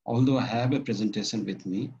 So although I have a presentation with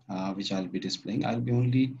me, which I'll be displaying, I'll be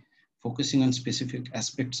only focusing on specific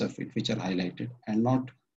aspects of it, which are highlighted, and not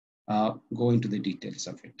go into the details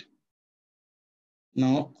of it.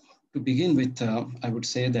 Now, to begin with, I would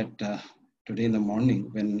say that today in the morning,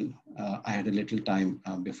 when I had a little time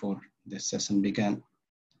before this session began,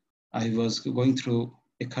 I was going through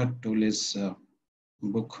Eckhart Tolle's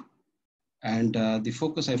book, and the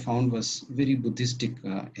focus I found was very Buddhistic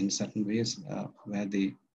in certain ways, where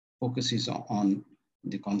the focus is on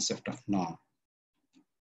the concept of now.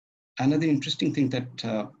 Another interesting thing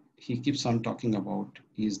that he keeps on talking about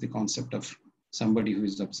is the concept of somebody who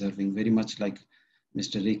is observing, very much like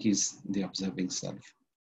Mr. Rekhi's The Observing Self.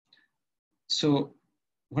 So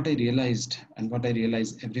what I realized, and what I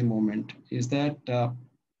realize every moment, is that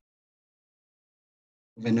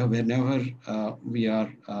whenever we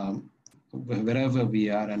are, wherever we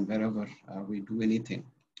are and wherever we do anything,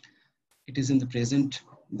 it is in the present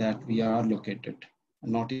that we are located,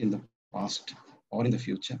 not in the past or in the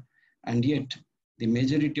future. And yet, the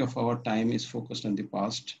majority of our time is focused on the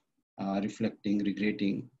past, reflecting,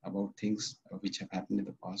 regretting about things which have happened in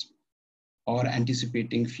the past, or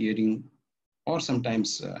anticipating, fearing, or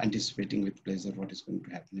sometimes anticipating with pleasure what is going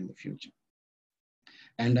to happen in the future.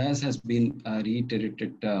 And as has been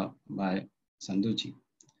reiterated by Sandhuji,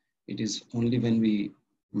 it is only when we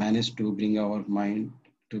manage to bring our mind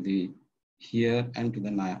to the here and to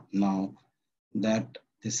the now that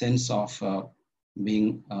the sense of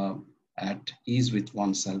being at ease with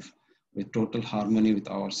oneself, with total harmony with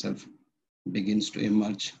ourselves, begins to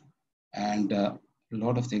emerge, and a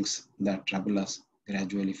lot of things that trouble us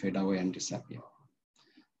gradually fade away and disappear.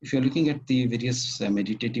 If you're looking at the various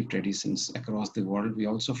meditative traditions across the world, we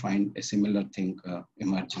also find a similar thing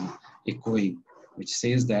emerging, echoing, which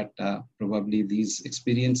says that probably these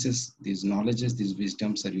experiences, these knowledges, these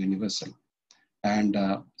wisdoms are universal and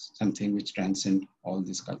something which transcend all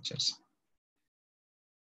these cultures.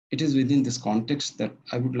 It is within this context that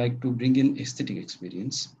I would like to bring in aesthetic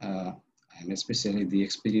experience, and especially the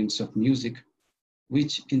experience of music,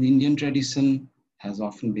 which in the Indian tradition has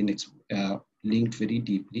often been linked very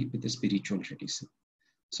deeply with the spiritual tradition.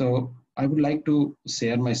 So I would like to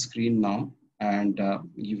share my screen now and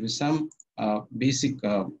give you some basic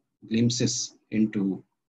glimpses into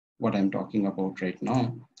what I'm talking about right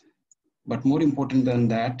now. But more important than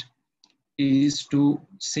that is to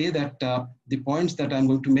say that the points that I'm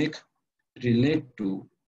going to make relate to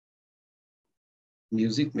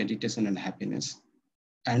music, meditation, and happiness.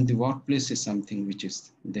 And the workplace is something which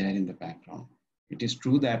is there in the background. It is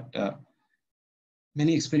true that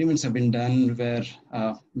many experiments have been done where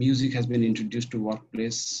music has been introduced to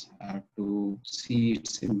workplace to see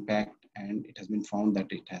its impact, and it has been found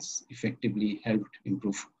that it has effectively helped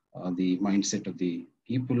improve the mindset of the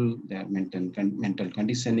people, their mental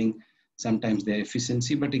conditioning, sometimes their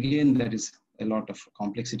efficiency. But again, there is a lot of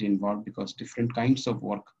complexity involved because different kinds of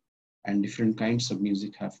work and different kinds of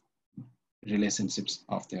music have relationships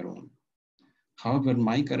of their own. However,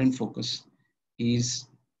 my current focus is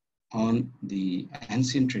on the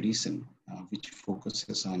ancient tradition, which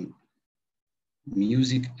focuses on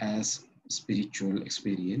music as spiritual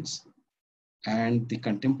experience, and the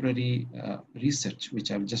contemporary research,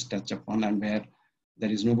 which I've just touched upon, and where there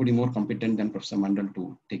is nobody more competent than Professor Mandal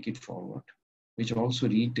to take it forward, which also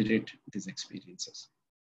reiterate these experiences.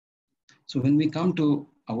 So when we come to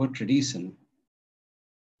our tradition,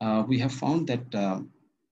 we have found that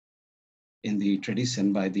in the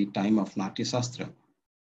tradition by the time of Natya Shastra,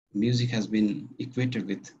 music has been equated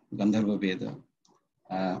with Gandharva Veda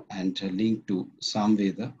and linked to Sam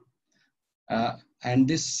Veda. And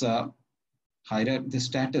this hierarchy, this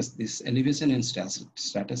status, this elevation and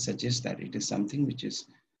status suggests that it is something which is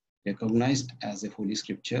recognized as a holy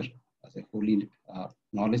scripture, as a holy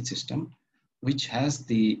knowledge system, which has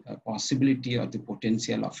the possibility or the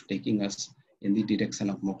potential of taking us in the direction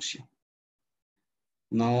of moksha.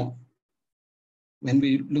 Now, when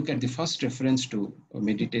we look at the first reference to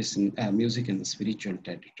meditation, music in the spiritual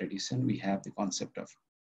tradition, we have the concept of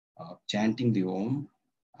chanting the Om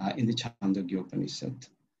in the Chandogya Upanishad.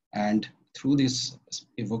 And through this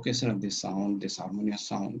evocation of this sound, this harmonious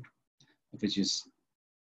sound, which is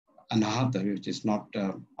anahata, which is not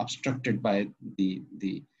obstructed by the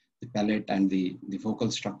palate and the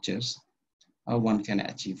vocal structures, one can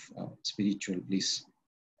achieve spiritual bliss.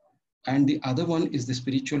 And the other one is the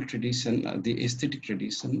spiritual tradition, the aesthetic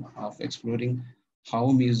tradition of exploring how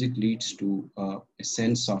music leads to a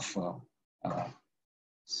sense of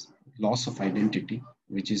loss of identity,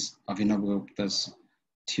 which is Abhinav Gupta's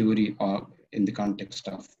theory in the context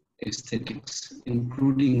of aesthetics,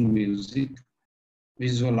 including music,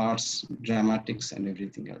 visual arts, dramatics, and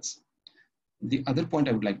everything else. The other point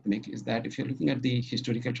I would like to make is that if you're looking at the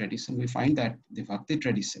historical tradition, we find that the Bhakti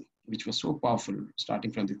tradition, which was so powerful,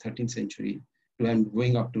 starting from the 13th century and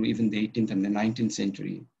going up to even the 18th and the 19th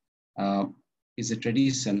century, is a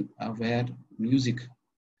tradition where music,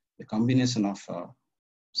 the combination of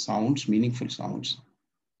sounds, meaningful sounds,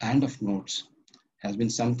 and of notes, has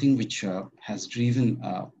been something which has driven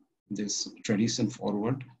this tradition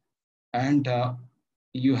forward. And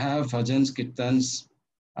you have bhajans, kirtans,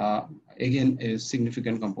 again, a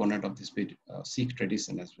significant component of this Sikh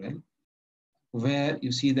tradition as well, where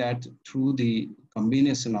you see that through the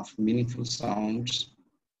combination of meaningful sounds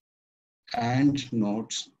and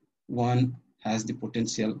notes, one has the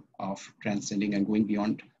potential of transcending and going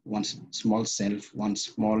beyond one's small self, one's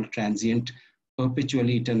small, transient,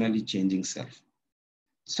 perpetually, eternally changing self.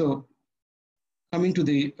 So coming to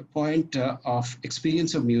the point of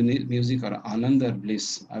experience of music or ananda or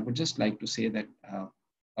bliss, I would just like to say that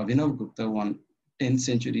Abhinav Gupta, one 10th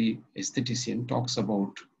century aesthetician, talks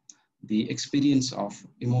about the experience of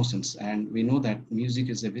emotions. And we know that music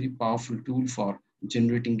is a very powerful tool for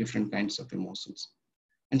generating different kinds of emotions.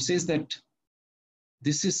 And says that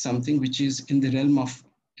this is something which is in the realm of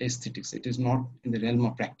aesthetics. It is not in the realm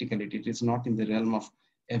of practicality. It is not in the realm of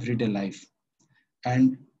everyday life.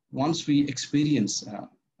 And once we experience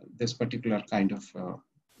this particular kind of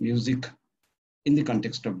music in the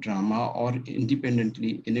context of drama or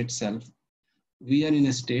independently in itself, we are in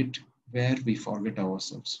a state where we forget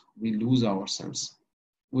ourselves, we lose ourselves,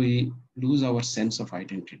 we lose our sense of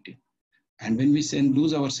identity. And when we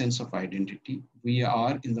lose our sense of identity, we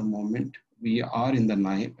are in the moment, we are in the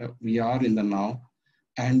now,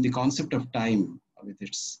 and the concept of time with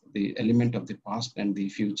the element of the past and the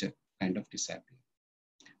future kind of disappear.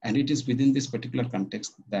 And it is within this particular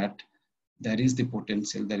context that there is the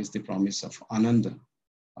potential, there is the promise of Ananda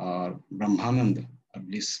or Brahmananda or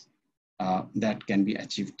bliss that can be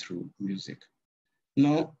achieved through music.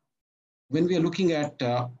 Now, when we are looking at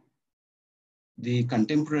the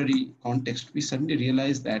contemporary context, we suddenly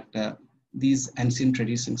realize that these ancient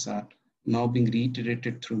traditions are now being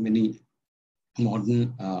reiterated through many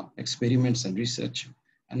modern experiments and research.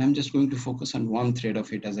 And I'm just going to focus on one thread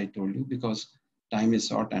of it, as I told you, because time is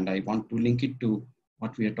short and I want to link it to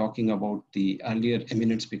what we are talking about, the earlier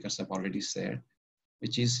eminent speakers have already said,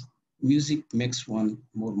 which is music makes one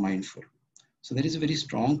more mindful. So there is a very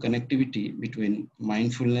strong connectivity between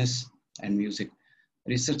mindfulness and music.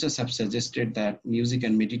 Researchers have suggested that music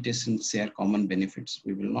and meditation share common benefits.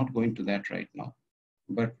 We will not go into that right now.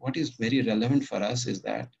 But what is very relevant for us is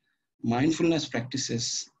that mindfulness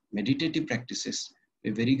practices, meditative practices, to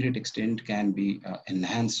a very great extent can be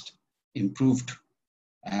enhanced, improved,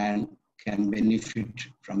 and can benefit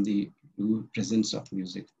from the presence of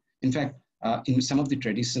music. In fact, in some of the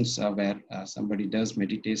traditions where somebody does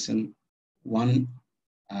meditation,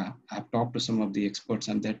 I've talked to some of the experts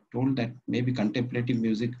and they're told that maybe contemplative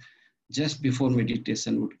music just before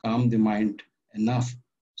meditation would calm the mind enough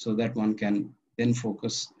so that one can then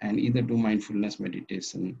focus and either do mindfulness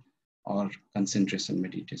meditation or concentration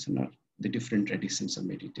meditation or the different traditions of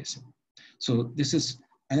meditation. So this is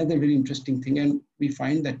another very interesting thing. And we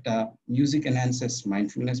find that music enhances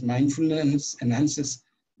mindfulness. Mindfulness enhances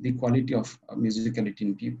the quality of musicality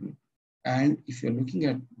in people. And if you're looking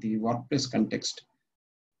at the workplace context,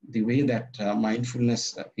 the way that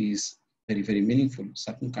mindfulness is very, very meaningful,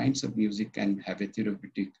 certain kinds of music can have a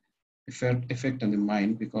therapeutic effect on the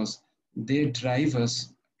mind because they drive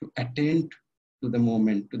us to attend to the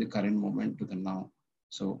moment, to the current moment, to the now.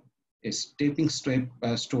 So a stepping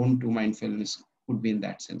stone to mindfulness could be in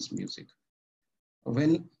that sense music.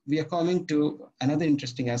 When we are coming to another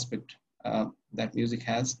interesting aspect that music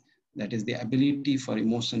has, that is the ability for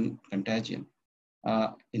emotion contagion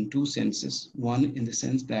in two senses. One, in the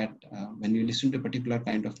sense that when you listen to a particular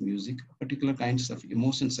kind of music, particular kinds of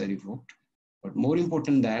emotions are evoked. But more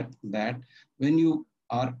important that when you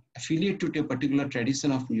are affiliated to a particular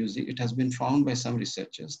tradition of music, it has been found by some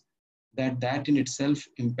researchers that in itself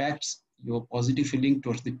impacts your positive feeling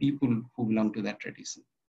towards the people who belong to that tradition.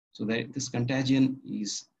 So that this contagion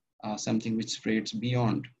is something which spreads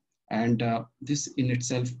beyond. And this in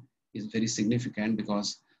itself is very significant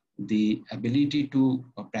because the ability to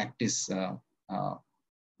practice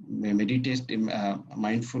meditation,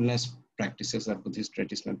 mindfulness practices or Buddhist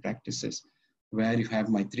traditional practices, where you have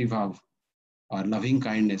Maitri Bhav or loving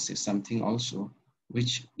kindness is something also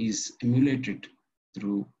which is emulated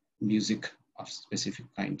through music of specific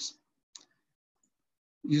kinds.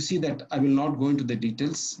 You see that I will not go into the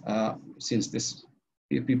details since this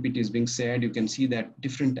PPT is being shared. You can see that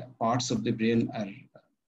different parts of the brain are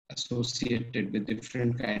associated with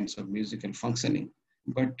different kinds of musical functioning.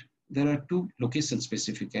 But there are two locations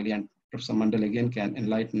specifically, and Professor Mandal again can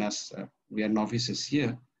enlighten us. We are novices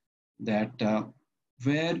here, that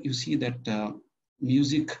where you see that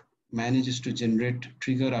music manages to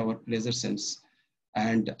trigger our pleasure sense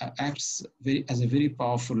and acts as a very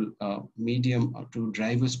powerful medium to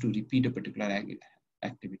drive us to repeat a particular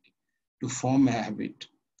activity, to form a habit.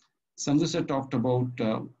 Sandhu sir talked about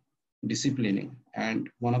disciplining, and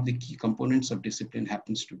one of the key components of discipline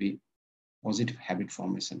happens to be positive habit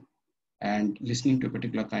formation. And listening to a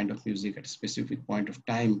particular kind of music at a specific point of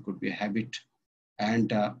time could be a habit,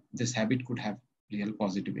 and this habit could have real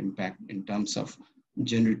positive impact in terms of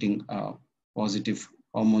generating positive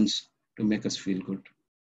hormones to make us feel good.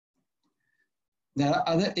 There are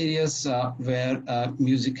other areas where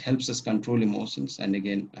music helps us control emotions. And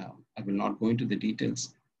again, I will not go into the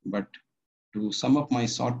details, but to sum up my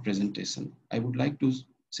short presentation, I would like to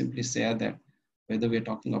simply say that whether we are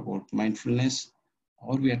talking about mindfulness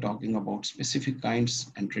or we are talking about specific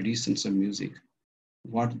kinds and traditions of music,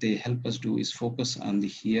 what they help us do is focus on the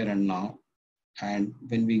here and now. And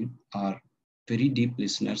when we are very deep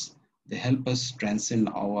listeners, they help us transcend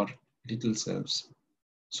our little selves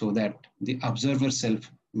so that the observer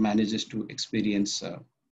self manages to experience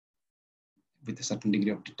with a certain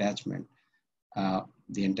degree of detachment,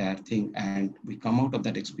 the entire thing, and we come out of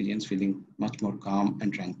that experience feeling much more calm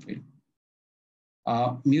and tranquil.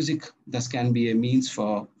 Music thus can be a means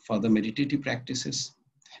for further meditative practices.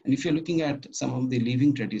 And if you're looking at some of the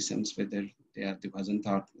living traditions, whether they are the bhajan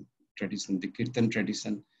thought tradition, the kirtan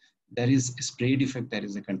tradition, there is a spread effect, there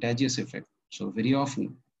is a contagious effect. So very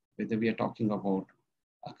often, whether we are talking about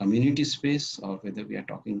a community space or whether we are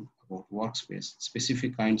talking about workspace,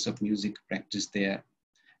 specific kinds of music practiced there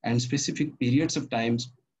and specific periods of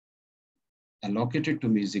times allocated to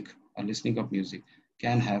music or listening of music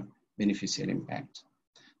can have beneficial impact.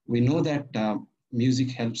 We know that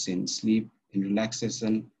music helps in sleep, in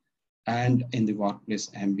relaxation, and in the workplace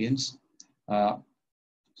ambience.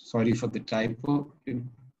 Sorry for the typo.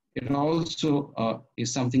 It also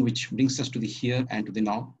is something which brings us to the here and to the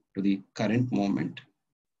now, to the current moment.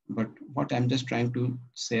 But what I'm just trying to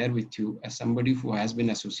share with you as somebody who has been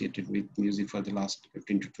associated with music for the last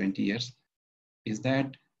 15 to 20 years is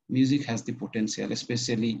that music has the potential,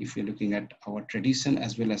 especially if you're looking at our tradition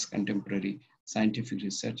as well as contemporary scientific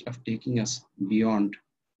research, of taking us beyond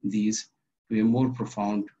these to a more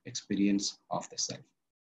profound experience of the self.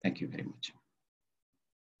 Thank you very much.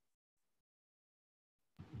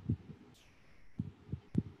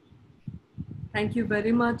 Thank you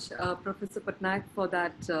very much, Professor Patnaik, for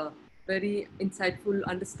that very insightful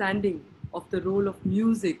understanding of the role of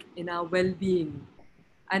music in our well-being.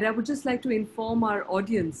 And I would just like to inform our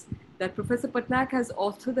audience that Professor Patnaik has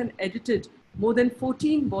authored and edited more than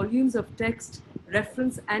 14 volumes of text,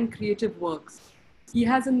 reference, and creative works. He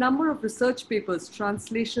has a number of research papers,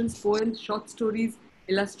 translations, poems, short stories,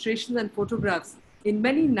 illustrations, and photographs in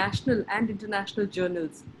many national and international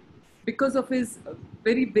journals. Because of his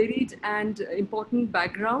very varied and important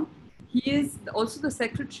background, he is also the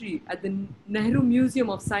secretary at the Nehru Museum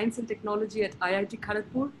of Science and Technology at IIT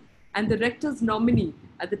Kharagpur and the rector's nominee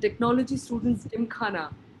at the Technology Students'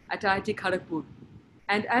 Gymkhana at IIT Kharagpur.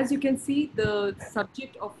 And as you can see, the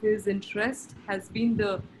subject of his interest has been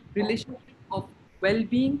the relationship of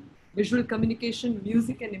well-being, visual communication,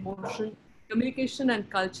 music and emotion, communication and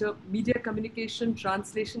culture, media communication,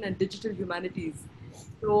 translation, and digital humanities.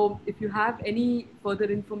 So if you have any further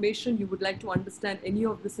information, you would like to understand any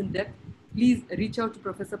of this in depth, please reach out to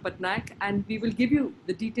Professor Patnaik and we will give you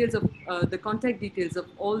the details of the contact details of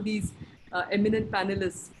all these eminent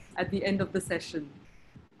panelists at the end of the session.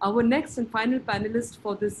 Our next and final panelist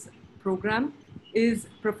for this program is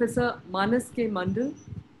Professor Manas K. Mandal.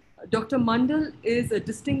 Dr. Mandal is a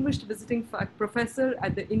distinguished visiting professor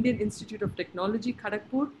at the Indian Institute of Technology,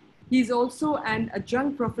 Kharagpur. He is also an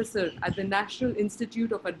adjunct professor at the National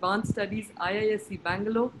Institute of Advanced Studies, IISc,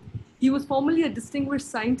 Bangalore. He was formerly a distinguished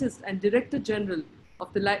scientist and Director General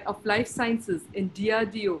of Life Sciences in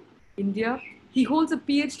DRDO, India. He holds a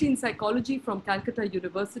PhD in psychology from Calcutta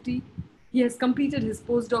University. He has completed his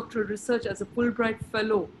postdoctoral research as a Fulbright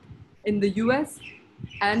Fellow in the US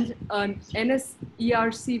and an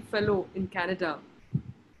NSERC Fellow in Canada.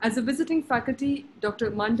 As a visiting faculty, Dr.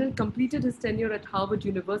 Mandal completed his tenure at Harvard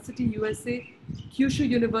University, USA, Kyushu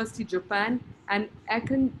University, Japan, and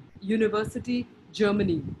Aachen University,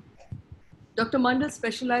 Germany. Dr. Mandal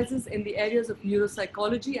specializes in the areas of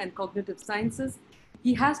neuropsychology and cognitive sciences.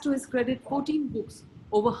 He has to his credit 14 books,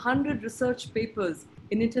 over 100 research papers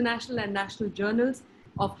in international and national journals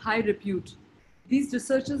of high repute. These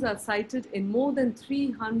researchers are cited in more than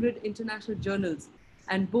 300 international journals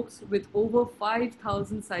and books with over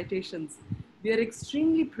 5,000 citations. We are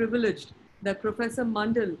extremely privileged that Professor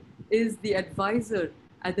Mandal is the advisor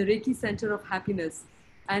at the Rekhi Centre of Happiness,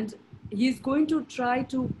 and he is going to try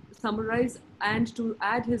to summarize and to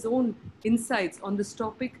add his own insights on this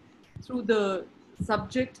topic through the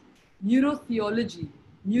subject neurotheology,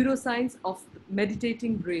 neuroscience of the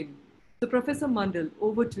meditating brain. So Professor Mandal,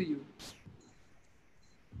 over to you.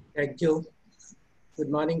 Thank you. Good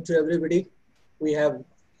morning to everybody. We have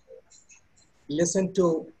listened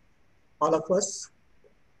to all of us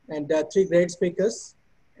and three great speakers.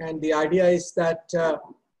 And the idea is that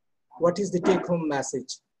what is the take-home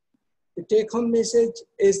message? The take-home message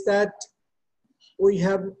is that we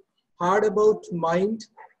have heard about mind,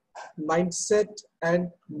 mindset, and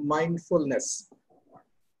mindfulness.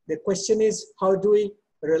 The question is, how do we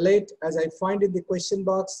relate, as I find in the question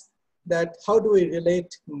box, that how do we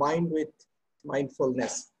relate mind with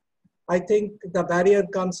mindfulness? I think the barrier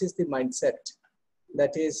comes is the mindset.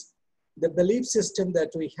 That is the belief system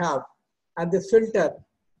that we have and the filter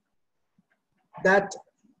that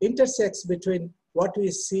intersects between what we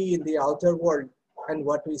see in the outer world and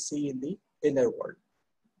what we see in the inner world.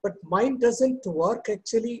 But mind doesn't work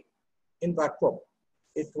actually in vacuum.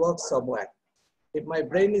 It works somewhere. If my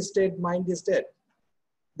brain is dead, mind is dead.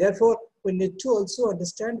 Therefore, we need to also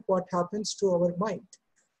understand what happens to our mind.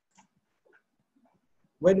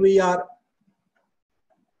 When we are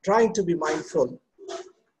trying to be mindful,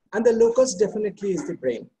 and the locus definitely is the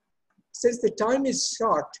brain. Since the time is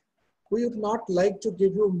short, we would not like to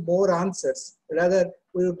give you more answers. Rather,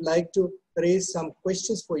 we would like to raise some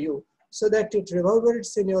questions for you so that it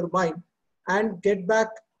reverberates in your mind and get back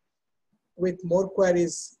with more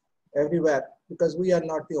queries everywhere, because we are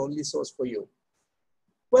not the only source for you.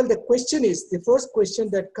 Well, the question is, the first question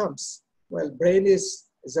that comes, well, brain is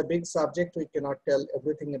a big subject. We cannot tell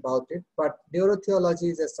everything about it, but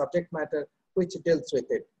neurotheology is a subject matter which deals with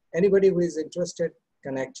it. Anybody who is interested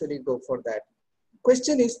can actually go for that.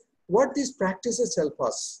 Question is, what these practices help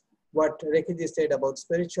us? What Rekhi said about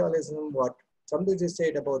spiritualism, what Samduji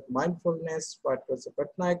said about mindfulness, what Professor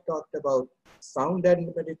Patnaik talked about sound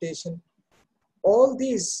and meditation. All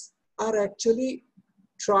these are actually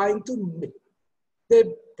trying to make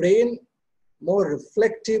the brain more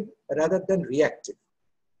reflective rather than reactive.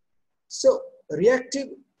 So reactive,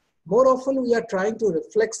 more often we are trying to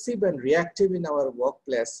reflexive and reactive in our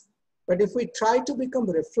workplace. But if we try to become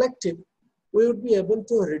reflective, we would be able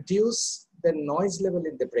to reduce the noise level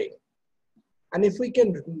in the brain. And if we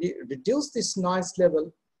can reduce this noise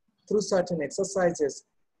level through certain exercises,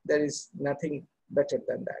 there is nothing better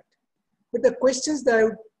than that. But the questions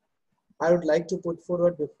that I would like to put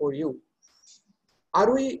forward before you,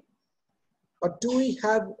 are we, or do we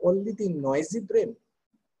have only the noisy brain?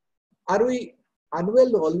 Are we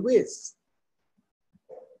unwell always?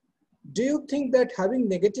 Do you think that having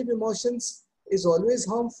negative emotions is always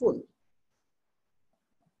harmful?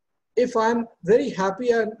 If I'm very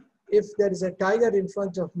happy and if there is a tiger in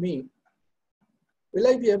front of me, will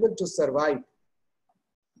I be able to survive?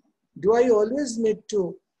 Do I always need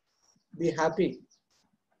to be happy?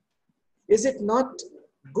 Is it not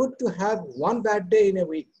good to have one bad day in a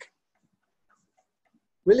week?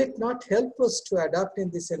 Will it not help us to adapt in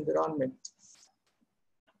this environment?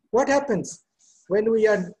 What happens when we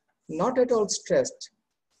are not at all stressed?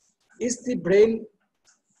 Is the brain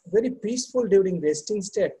very peaceful during resting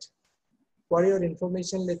state? For your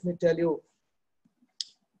information, let me tell you,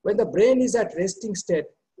 when the brain is at resting state,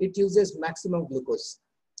 it uses maximum glucose.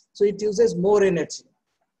 So it uses more energy.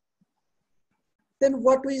 Then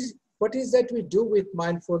what is that we do with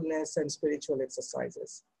mindfulness and spiritual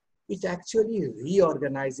exercises? It actually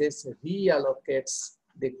reorganizes, reallocates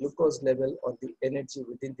the glucose level or the energy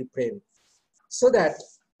within the brain so that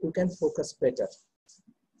you can focus better.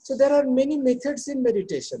 So there are many methods in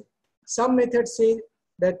meditation. Some methods say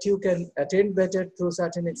that you can attain better through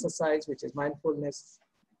certain exercise, which is mindfulness.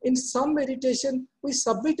 In some meditation, we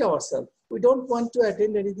submit ourselves. We don't want to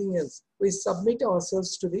attain anything else. We submit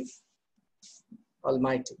ourselves to the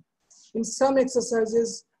Almighty. In some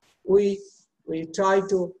exercises, we try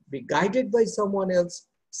to be guided by someone else.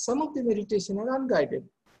 Some of the meditation are unguided.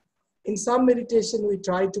 In some meditation, we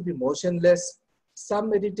try to be motionless. Some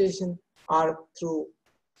meditation are through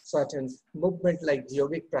certain movement like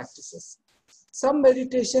yogic practices. Some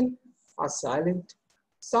meditation are silent.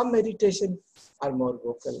 Some meditation are more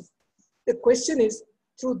vocal. The question is,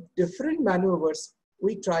 through different maneuvers,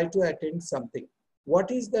 we try to attain something. What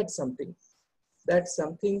is that something? That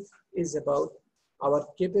something is about our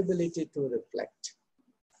capability to reflect.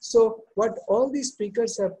 So what all these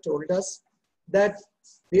speakers have told us, that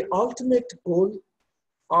the ultimate goal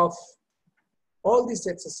of all these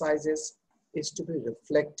exercises is to be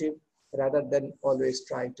reflective rather than always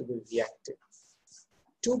trying to be reactive.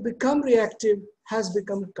 To become reactive has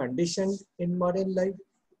become conditioned in modern life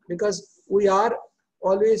because we are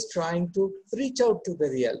always trying to reach out to the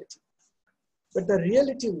reality. But the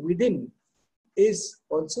reality within is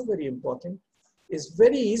also very important. It's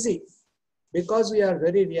very easy because we are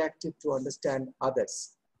very reactive to understand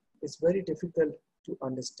others. It's very difficult to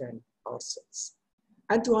understand ourselves.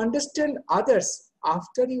 And to understand others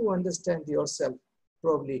after you understand yourself,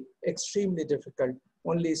 probably extremely difficult.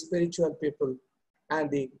 Only spiritual people and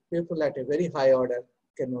the people at a very high order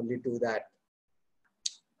can only do that.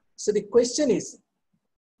 So the question is,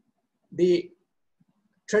 the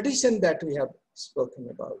tradition that we have spoken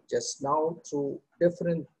about just now through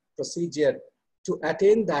different procedure to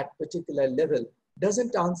attain that particular level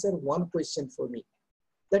doesn't answer one question for me.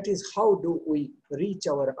 That is, how do we reach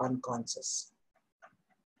our unconscious?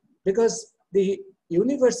 Because the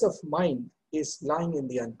universe of mind is lying in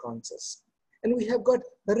the unconscious. And we have got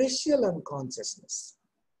racial unconsciousness.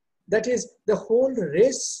 That is, the whole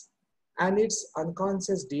race and its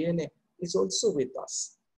unconscious DNA is also with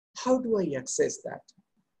us. How do I access that?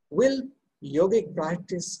 Will yogic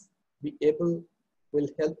practice will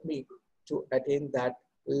help me to attain that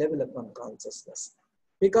level of unconsciousness.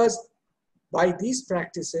 Because by these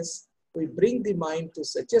practices, we bring the mind to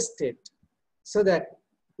such a state so that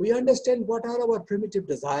we understand what are our primitive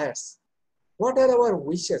desires, what are our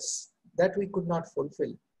wishes that we could not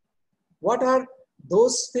fulfill, what are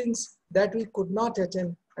those things that we could not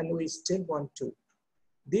attain and we still want to.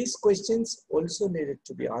 These questions also needed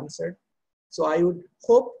to be answered. So I would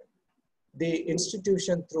hope the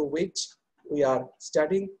institution through which we are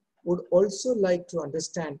studying would also like to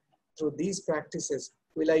understand through these practices,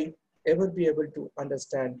 will I ever be able to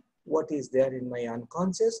understand what is there in my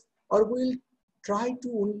unconscious, or will try to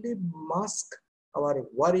only mask our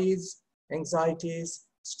worries, anxieties,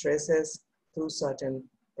 stresses through certain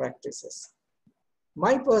practices.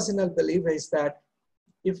 My personal belief is that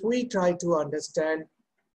if we try to understand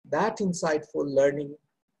that insightful learning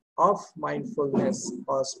of mindfulness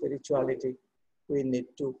or spirituality, we need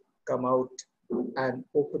to come out and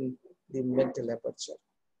open the mental aperture.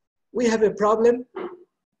 We have a problem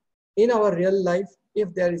in our real life.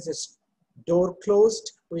 If there is a door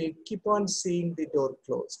closed, we keep on seeing the door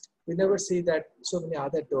closed. We never see that so many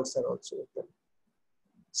other doors are also open.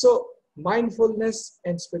 So mindfulness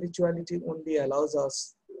and spirituality only allows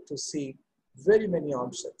us to see very many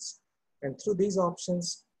options. And through these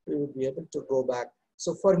options, we will be able to go back.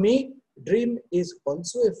 So for me, dream is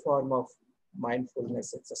also a form of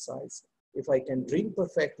mindfulness exercise. If I can dream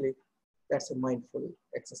perfectly, that's a mindful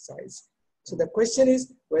exercise. So the question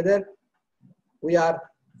is whether we are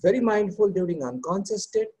very mindful during unconscious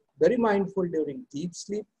state, very mindful during deep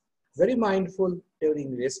sleep, very mindful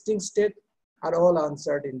during resting state, are all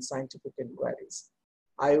answered in scientific inquiries.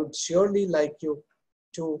 I would surely like you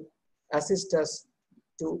to assist us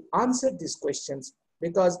to answer these questions,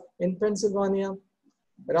 because in Pennsylvania,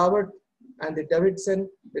 Robert and the Davidson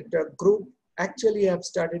group actually have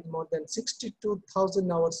studied more than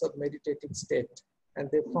 62,000 hours of meditating state, and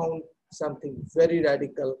they found something very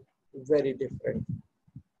radical, very different.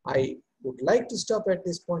 I would like to stop at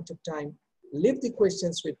this point of time, leave the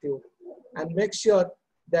questions with you, and make sure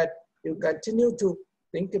that you continue to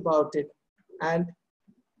think about it and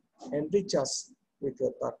enrich us with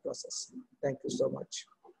your thought process. Thank you so much.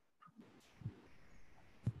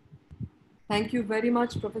 Thank you very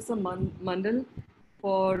much, Professor Mandal,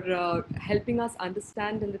 for helping us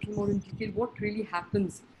understand a little more in detail what really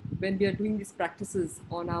happens when we are doing these practices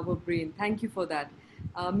on our brain. Thank you for that.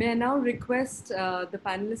 May I now request the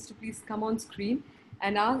panelists to please come on screen,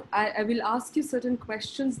 and I will ask you certain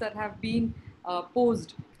questions that have been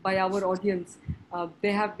posed by our audience.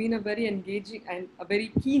 They have been a very engaging and a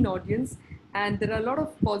very keen audience, and there are a lot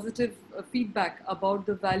of positive feedback about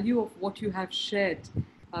the value of what you have shared.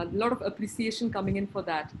 A lot of appreciation coming in for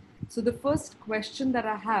that. So the first question that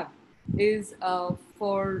I have is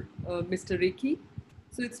for Mr. Rekhi.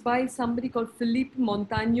 So it's by somebody called Felipe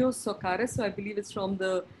Montaño Socares. So I believe it's from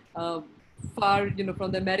the far,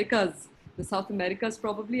 from the Americas, the South Americas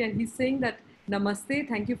probably. And he's saying that, Namaste,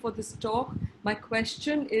 thank you for this talk. My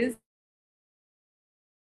question is,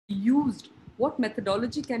 what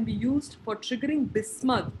methodology can be used for triggering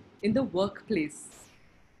Bismad in the workplace?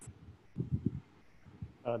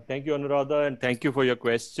 Thank you, Anuradha, and thank you for your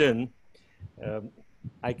question.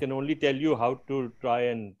 I can only tell you how to try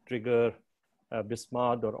and trigger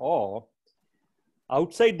Bismad or awe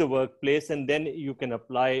outside the workplace, and then you can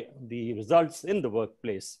apply the results in the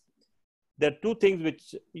workplace. There are two things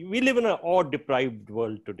which we live in an awe-deprived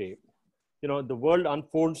world today. The world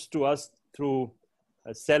unfolds to us through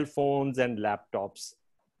cell phones and laptops.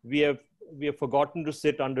 We have forgotten to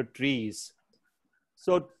sit under trees.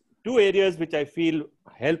 So two areas which I feel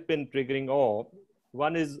help in triggering awe.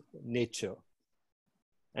 One is nature.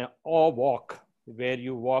 An awe walk, where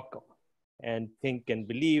you walk and think and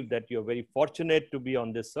believe that you're very fortunate to be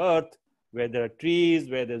on this earth, where there are trees,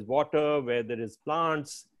 where there's water, where there is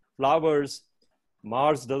plants, flowers.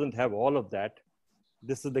 Mars doesn't have all of that.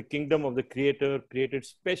 This is the kingdom of the Creator, created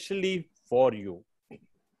specially for you.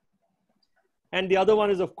 And the other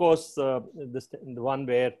one is, of course, the one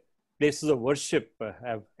where places of worship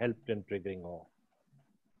have helped in triggering awe.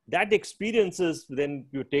 That experiences then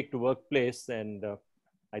you take to workplace, and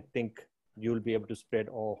I think you'll be able to spread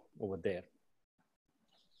awe over there.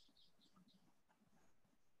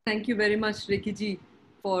 Thank you very much, Rekhi ji,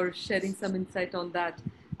 for sharing some insight on that.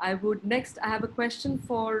 I have a question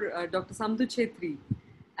for Dr. Samdhu Chhetri.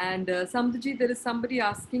 And Samdhu ji, there is somebody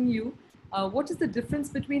asking you, what is the difference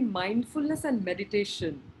between mindfulness and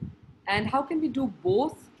meditation? And how can we do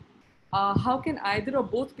both? How can either or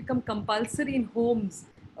both become compulsory in homes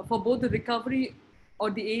for both the recovery or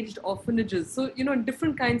the aged orphanages? So, in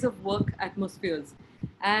different kinds of work atmospheres.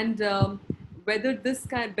 And whether this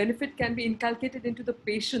kind benefit can be inculcated into the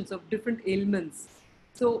patients of different ailments.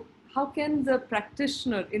 So how can the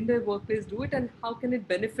practitioner in their workplace do it, and how can it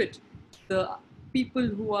benefit the people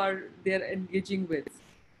who are they're engaging with?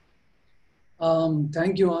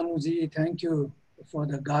 Thank you, Anuji. Thank you for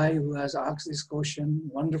the guy who has asked this question.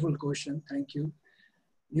 Wonderful question. Thank you.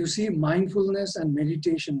 You see, mindfulness and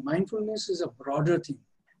meditation. Mindfulness is a broader thing.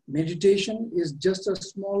 Meditation is just a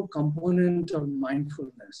small component of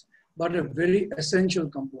mindfulness, but a very essential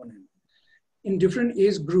component. In different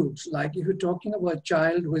age groups, like if you're talking about a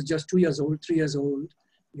child who is just 2 years old, 3 years old,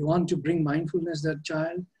 you want to bring mindfulness to that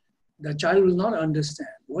child, the child will not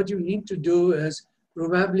understand. What you need to do is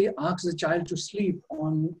probably ask the child to sleep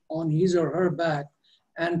on his or her back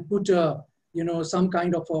and put a, some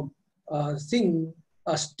kind of a thing,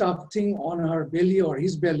 a stuffed thing on her belly or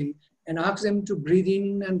his belly, and ask them to breathe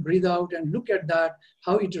in and breathe out and look at that,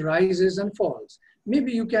 how it rises and falls.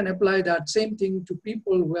 Maybe you can apply that same thing to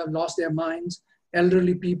people who have lost their minds,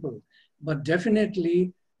 elderly people, but definitely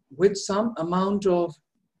with some amount of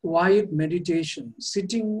quiet meditation,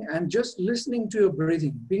 sitting and just listening to your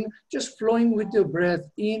breathing, just flowing with your breath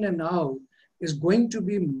in and out is going to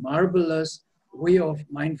be marvelous way of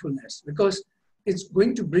mindfulness, because it's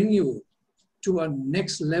going to bring you to a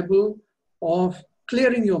next level of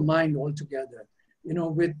clearing your mind altogether.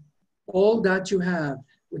 With all that you have,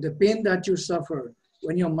 with the pain that you suffer,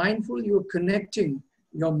 when you're mindful, you're connecting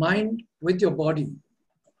your mind with your body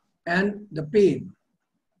and the pain.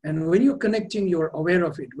 And when you're connecting, you're aware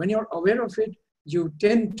of it. When you're aware of it, you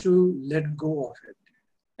tend to let go of it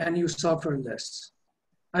and you suffer less.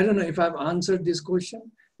 I don't know if I've answered this question.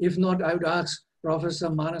 If not, I would ask Professor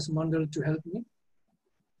Manas Mandal to help me.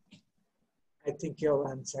 I think you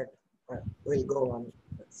have answered. We'll go on.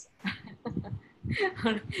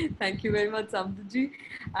 Thank you very much, Samduji.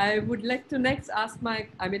 I would like to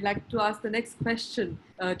ask the next question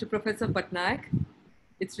to Professor Patnaik.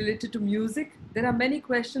 It's related to music. There are many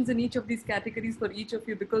questions in each of these categories for each of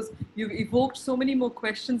you, because you've evoked so many more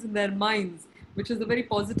questions in their minds, which is a very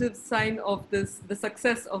positive sign of the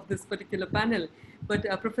success of this particular panel. But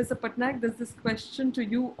Professor Patnaik, there's this question to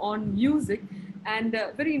you on music, and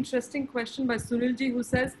a very interesting question by Sunilji, who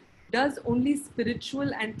says, does only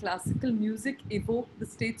spiritual and classical music evoke the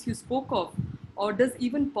states you spoke of, or does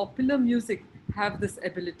even popular music have this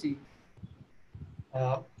ability?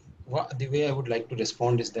 The way I would like to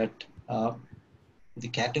respond is that the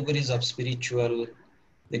categories of spiritual,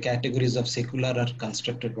 the categories of secular are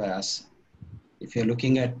constructed by us. If you're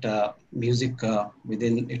looking at music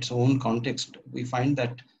within its own context, we find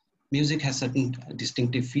that music has certain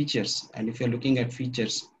distinctive features. And if you're looking at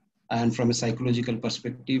features, and from a psychological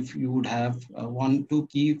perspective, you would have two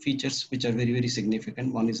key features which are very, very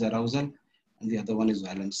significant. One is arousal, and the other one is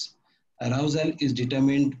valence. Arousal is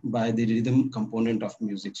determined by the rhythm component of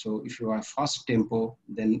music. So if you have fast tempo,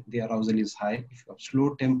 then the arousal is high. If you have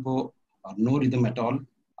slow tempo or no rhythm at all,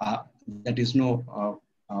 that is no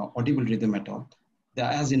audible rhythm at all,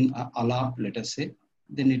 as in alap, let us say,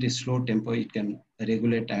 then it is slow tempo. It can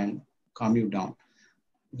regulate and calm you down.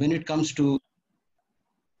 When it comes to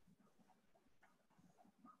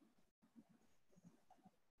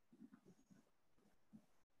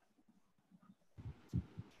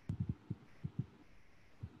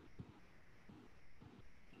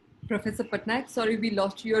Professor Patnaik, sorry, we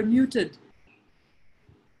lost you. You're muted.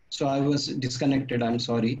 So I was disconnected, I'm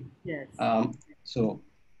sorry. Yes. So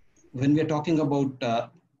when we are talking about,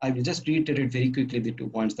 I will just reiterate very quickly the 2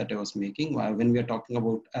 points that I was making. When we are talking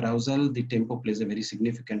about arousal, the tempo plays a very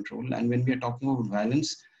significant role. And when we are talking about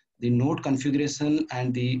valence, the note configuration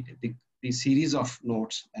and the series of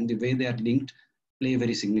notes and the way they are linked play a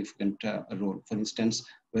very significant role. For instance,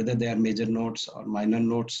 whether they are major notes or minor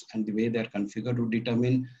notes, and the way they are configured would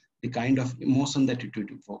determine the kind of emotion that it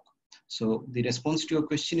would evoke. So the response to your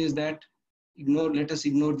question is that let us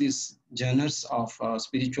ignore these genres of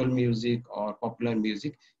spiritual music or popular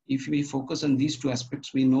music. If we focus on these 2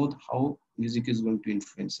 aspects, we know how music is going to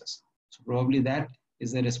influence us. So probably that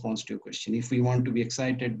is the response to your question. If we want to be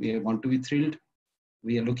excited, we want to be thrilled,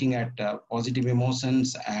 we are looking at positive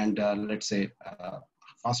emotions and let's say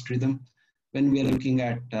fast rhythm. When we are looking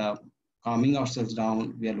at calming ourselves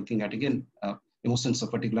down, we are looking at, again, emotions of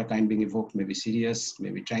particular kind being evoked, maybe serious,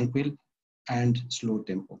 maybe tranquil, and slow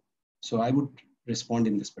tempo. So I would respond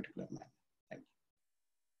in this particular manner. Thank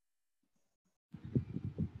you.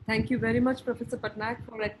 Thank you very much, Professor Patnaik,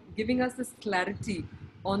 for giving us this clarity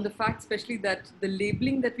on the fact, especially that the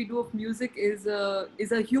labeling that we do of music is a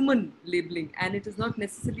human labeling, and it is not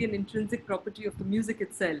necessarily an intrinsic property of the music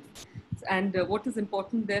itself. And what is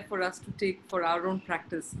important there for us to take for our own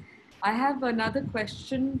practice. I have another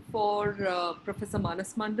question for Professor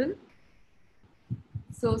Manas Mandal.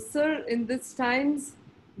 So, sir, in these times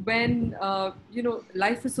when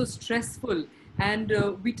life is so stressful, and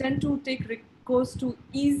we tend to take recourse to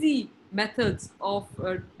easy methods of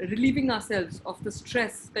relieving ourselves of the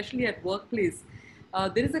stress, especially at workplace.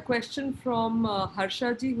 There is a question from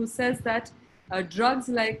Harshaji, who says that drugs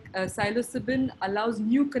like psilocybin allows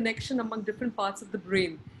new connection among different parts of the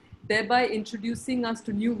brain, thereby introducing us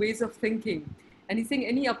to new ways of thinking. And he's saying,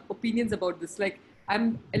 any opinions about this? Like,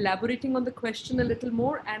 I'm elaborating on the question a little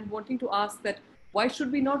more and wanting to ask that why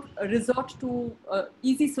should we not resort to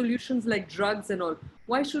easy solutions like drugs and all?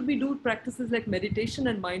 Why should we do practices like meditation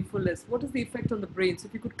and mindfulness? What is the effect on the brain? So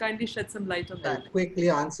if you could kindly shed some light on that. I'll quickly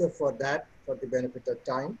answer for that for the benefit of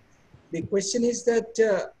time. The question is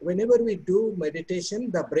that whenever we do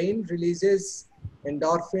meditation, the brain releases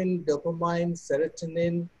endorphin, dopamine,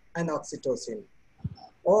 serotonin, and oxytocin.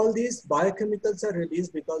 All these biochemicals are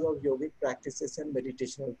released because of yogic practices and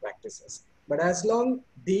meditational practices. But as long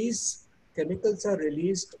these chemicals are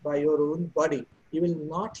released by your own body, you will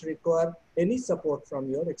not require any support from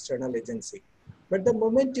your external agency. But the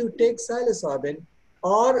moment you take psilocybin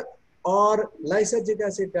or lysergic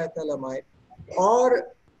acid diethylamide or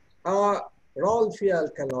Rolfie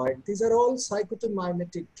alkaloid, these are all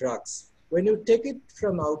psychotomimetic drugs. When you take it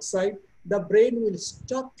from outside, the brain will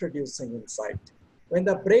stop producing insight. When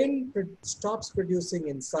the brain stops producing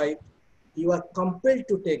insight, you are compelled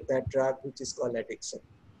to take that drug, which is called addiction.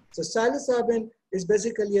 So psilocybin is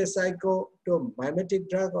basically a psychotomimetic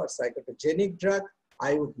drug or psychotogenic drug.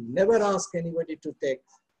 I would never ask anybody to take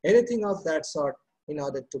anything of that sort in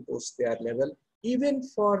order to boost their level, even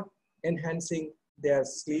for enhancing their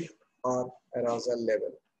sleep or arousal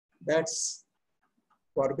level. That's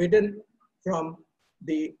forbidden from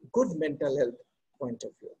the good mental health point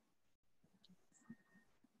of view.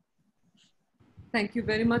 Thank you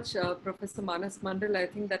very much, Professor Manas Mandal. I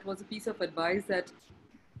think that was a piece of advice that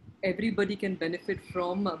everybody can benefit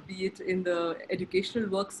from, be it in the educational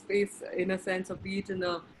workspace, in a sense, or be it in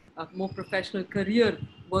a more professional career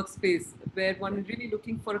workspace, where one is really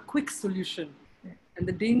looking for a quick solution and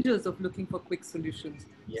the dangers of looking for quick solutions.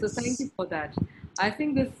 Yes. So thank you for that. I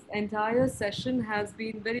think this entire session has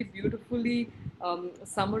been very beautifully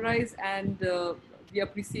summarized, and the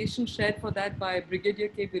appreciation shared for that by Brigadier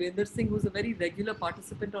K. Virender Singh, who's a very regular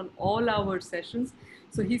participant on all our sessions.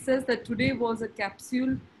 So he says that today was a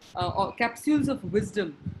capsule, or capsules of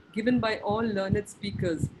wisdom given by all learned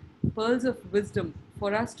speakers, pearls of wisdom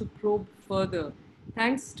for us to probe further.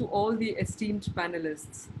 Thanks to all the esteemed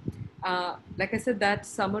panelists. Like I said, that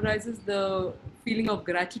summarizes the feeling of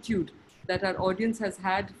gratitude that our audience has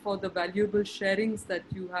had for the valuable sharings that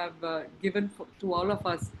you have given to all of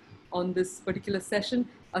us on this particular session,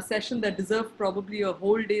 a session that deserved probably a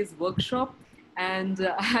whole day's workshop. And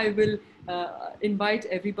I will invite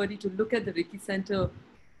everybody to look at the Rekhi Center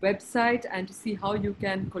website and to see how you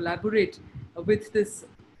can collaborate with this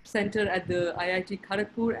center at the IIT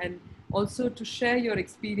Kharagpur, and also to share your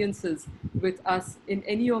experiences with us in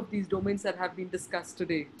any of these domains that have been discussed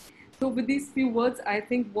today. So with these few words, I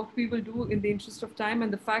think what we will do in the interest of time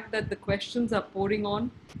and the fact that the questions are pouring on,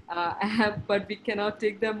 but we cannot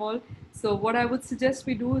take them all. So what I would suggest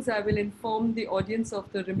we do is I will inform the audience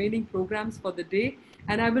of the remaining programs for the day,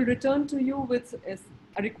 and I will return to you with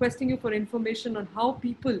requesting you for information on how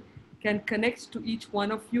people can connect to each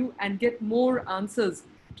one of you and get more answers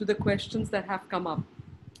to the questions that have come up.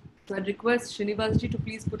 So I'd request Srinivasji to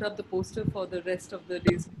please put up the poster for the rest of the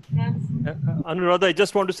day's programs. Anuradha, I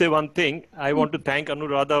just want to say one thing. I want to thank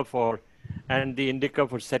Anuradha and the Indica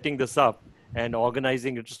for setting this up and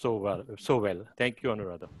organizing it so well. Thank you,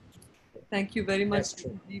 Anuradha. Thank you very much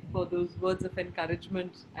for those words of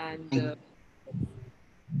encouragement, and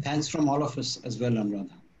thanks from all of us as well,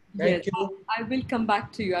 Anuradha. Yes, I will come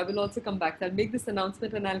back to you. I will also come back. I'll make this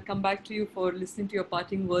announcement and I'll come back to you for listening to your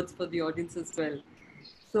parting words for the audience as well.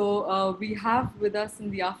 So we have with us in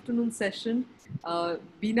the afternoon session,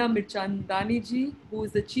 Beena Mirchandani ji, who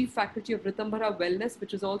is the Chief Faculty of Ritambhara Wellness,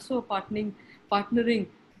 which is also a partnering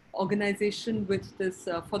organization with this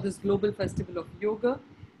for this Global Festival of Yoga.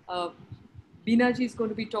 Beena ji is going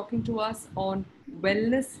to be talking to us on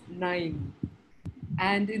Wellness 9.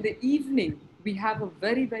 And in the evening, we have a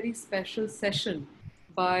very, very special session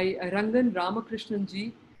by Rangan Ramakrishnan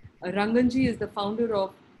ji. Rangan ji is the founder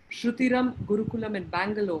of Shrutiram Gurukulam in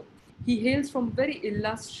Bangalore. He hails from a very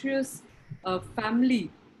illustrious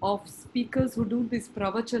family of speakers who do these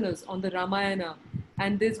pravachanas on the Ramayana.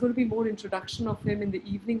 And there's going to be more introduction of him in the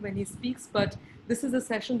evening when he speaks, but this is a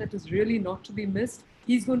session that is really not to be missed.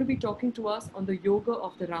 He's going to be talking to us on the yoga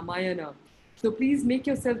of the Ramayana. So please make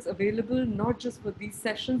yourselves available, not just for these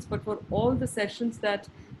sessions, but for all the sessions that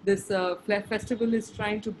this festival is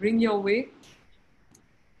trying to bring your way.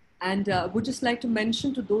 And would just like to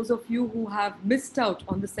mention to those of you who have missed out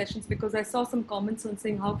on the sessions, because I saw some comments on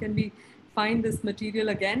saying, how can we find this material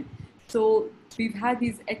again? So we've had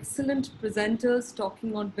these excellent presenters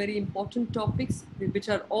talking on very important topics, which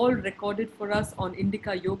are all recorded for us on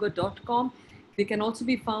indicayoga.com. They can also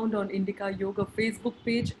be found on Indica Yoga Facebook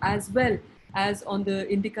page, as well as on the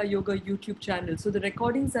Indica Yoga YouTube channel. So the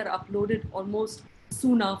recordings are uploaded almost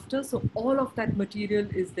soon after. So all of that material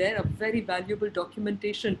is there, a very valuable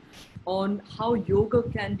documentation on how yoga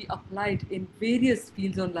can be applied in various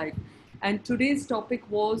fields of life. And today's topic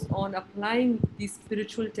was on applying these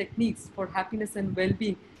spiritual techniques for happiness and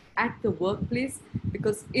well-being at the workplace,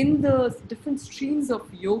 because in the different streams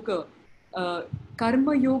of yoga,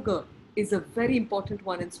 karma yoga is a very important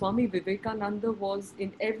one. And Swami Vivekananda was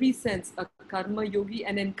in every sense a karma yogi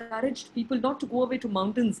and encouraged people not to go away to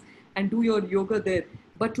mountains and do your yoga there,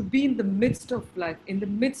 but to be in the midst of life, in the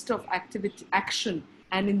midst of activity, action,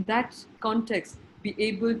 and in that context, be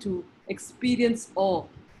able to experience awe,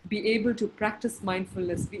 be able to practice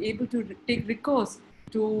mindfulness, be able to take recourse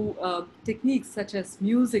to techniques such as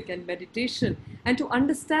music and meditation, and to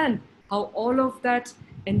understand how all of that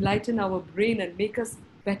enlighten our brain and make us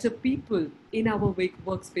better people in our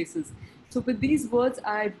workspaces. So with these words,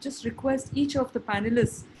 I just request each of the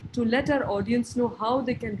panelists to let our audience know how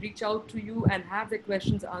they can reach out to you and have their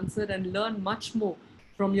questions answered and learn much more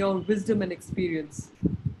from your wisdom and experience.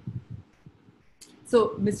 So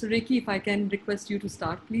Mr. Rekhi, if I can request you to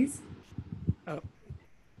start, please.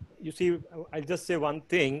 You see, I'll just say one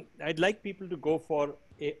thing. I'd like people to go for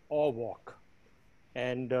a awe walk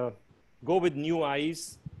and go with new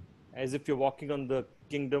eyes, as if you're walking on the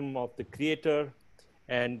kingdom of the Creator,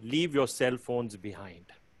 and leave your cell phones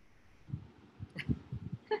behind.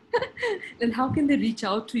 Then how can they reach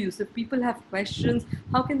out to you? So if people have questions,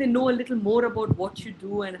 how can they know a little more about what you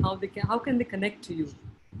do and how can they connect to you?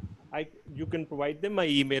 You can provide them my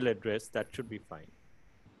email address. That should be fine.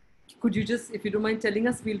 Could you just, if you don't mind telling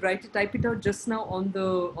us, we'll type it out just now on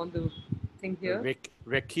the thing here.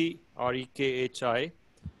 Rekhi, R-E-K-H-I.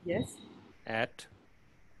 Yes. At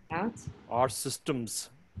our systems,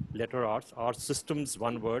 letter R's, our systems,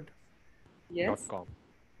 one word. Yes. .com.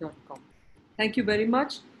 Thank you very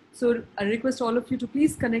much. So I request all of you to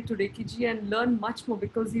please connect to Rekhi ji and learn much more,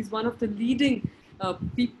 because he's one of the leading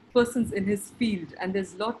persons in his field, and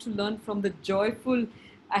there's a lot to learn from the joyful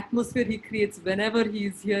atmosphere he creates whenever he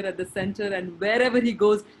is here at the center and wherever he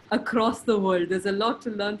goes across the world. There's a lot to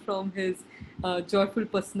learn from his joyful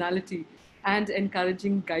personality and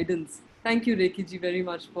encouraging guidance. Thank you, Rekhi ji, very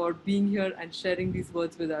much for being here and sharing these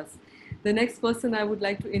words with us. The next person I would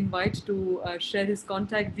like to invite to share his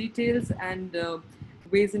contact details and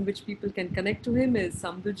ways in which people can connect to him is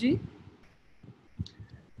Samdu ji.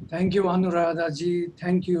 Thank you, Anuradha ji.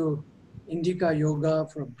 Thank you, Indica Yoga,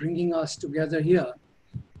 for bringing us together here.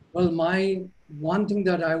 Well, my one thing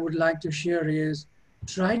that I would like to share is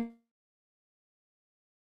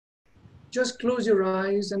just close your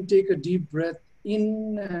eyes and take a deep breath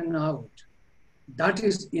in and out. That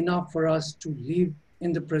is enough for us to live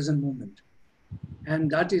in the present moment.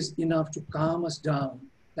 And that is enough to calm us down.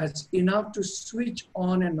 That's enough to switch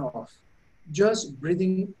on and off. Just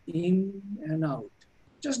breathing in and out.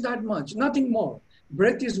 Just that much, nothing more.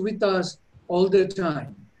 Breath is with us all the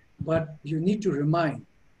time, but you need to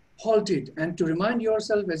halt it, and to remind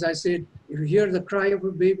yourself, as I said, if you hear the cry of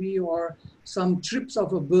a baby or some trips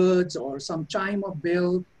of a bird or some chime of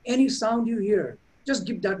bell, any sound you hear, just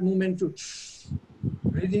give that moment to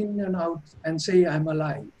breathe in and out and say, I'm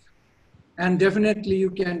alive. And definitely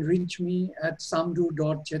you can reach me at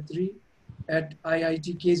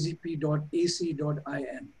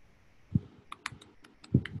samdu.chetri@iitkgp.ac.in.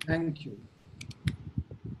 Thank you.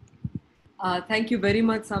 Thank you very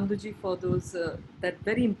much, Samduji, for that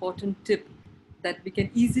very important tip that we can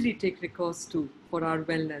easily take recourse to for our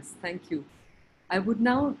wellness. Thank you. I would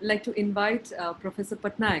now like to invite Professor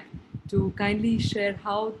Patnaik to kindly share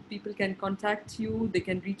how people can contact you. They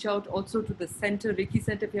can reach out also to the center, Rekhi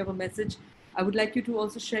Center, if you have a message. I would like you to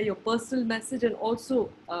also share your personal message and also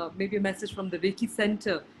maybe a message from the Rekhi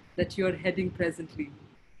Center that you're heading presently.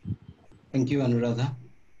 Thank you, Anuradha.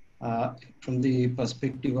 From the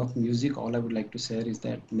perspective of music, all I would like to share is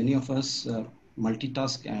that many of us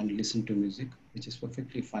multitask and listen to music, which is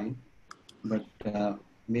perfectly fine. But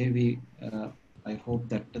maybe I hope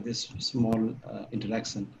that this small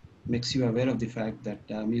interaction makes you aware of the fact that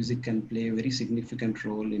music can play a very significant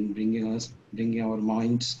role in bringing our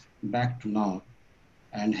minds back to now.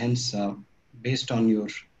 And hence, based on your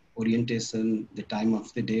orientation, the time of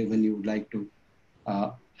the day when you would like to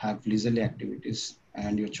have leisurely activities,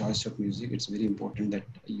 and your choice of music. It's very important that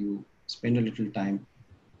you spend a little time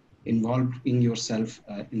involving yourself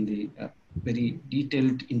in the very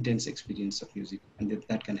detailed, intense experience of music, and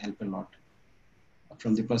that can help a lot.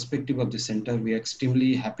 From the perspective of the center, we are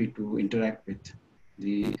extremely happy to interact with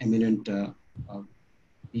the eminent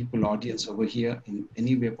people, audience over here in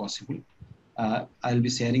any way possible. I'll be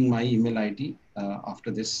sharing my email ID after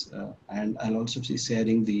this, and I'll also be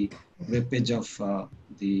sharing the webpage of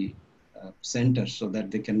the center so that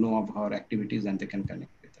they can know of our activities and they can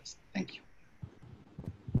connect with us. Thank you.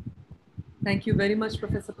 Thank you very much,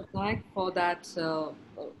 Professor Patnaik, for that,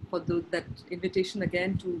 that invitation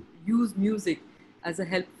again to use music as a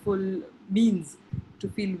helpful means to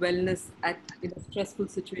feel wellness in a stressful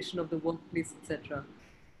situation of the workplace, etc.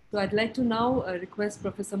 So I'd like to now request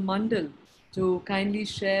Professor Mandal to kindly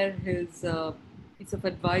share his piece of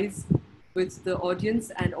advice with the audience,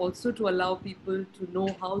 and also to allow people to know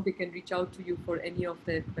how they can reach out to you for any of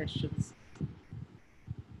their questions.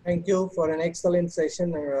 Thank you for an excellent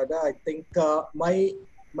session, Anuradha. I think my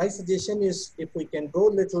suggestion is, if we can go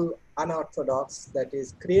a little unorthodox, that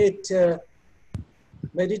is create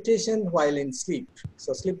meditation while in sleep.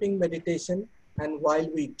 So sleeping meditation and while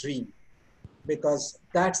we dream, because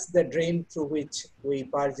that's the dream through which we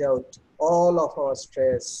purge out all of our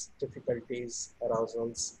stress, difficulties,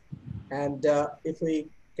 arousals. And if we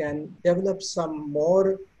can develop some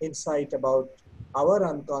more insight about our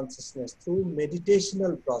unconsciousness through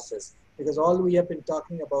meditational process, because all we have been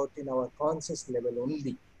talking about in our conscious level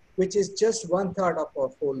only, which is just 1/3 of our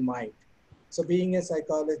whole mind. So being a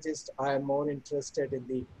psychologist, I am more interested in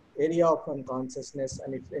the area of unconsciousness.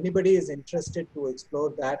 And if anybody is interested to explore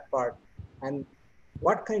that part and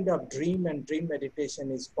what kind of dream and dream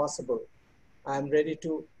meditation is possible, I'm ready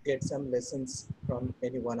to get some lessons from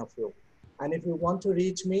any one of you. And if you want to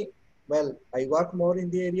reach me, well, I work more in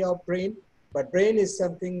the area of brain, but brain is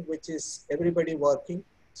something which is everybody working.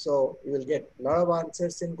 So you will get a lot of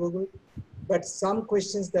answers in Google. But some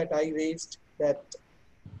questions that I raised, that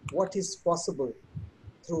what is possible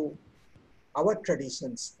through our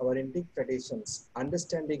traditions, our Indic traditions,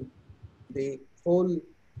 understanding the whole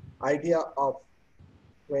idea of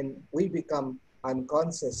when we become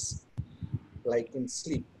unconscious, like in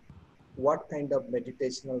sleep, what kind of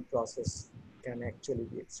meditational process can actually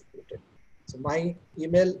be executed. So my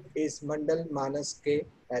email is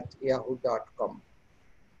mandalmanask@yahoo.com.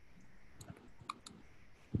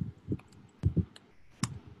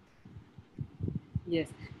 Yes,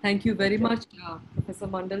 thank you very much, Professor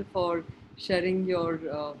Mandal, for sharing your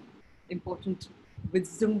important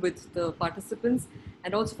wisdom with the participants,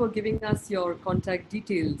 and also for giving us your contact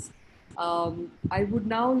details. I would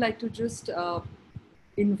now like to just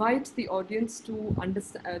invite the audience to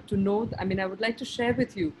understand, to know. I mean, I would like to share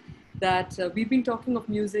with you that we've been talking of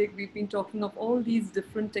music, we've been talking of all these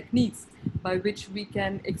different techniques by which we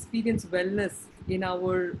can experience wellness in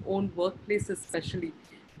our own workplace, especially.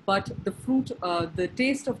 But the fruit, the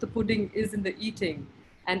taste of the pudding is in the eating.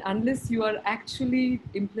 And unless you are actually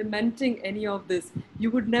implementing any of this,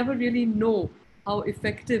 you would never really know how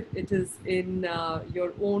effective it is in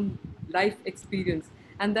your own life experience.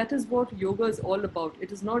 And that is what yoga is all about.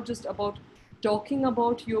 It is not just about talking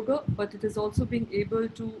about yoga, but it is also being able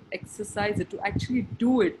to exercise it, to actually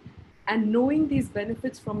do it, and knowing these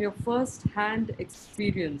benefits from your first-hand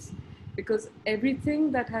experience. Because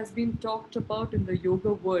everything that has been talked about in the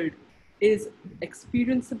yoga world is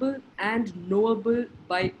experienceable and knowable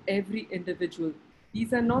by every individual.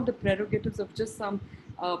 These are not the prerogatives of just some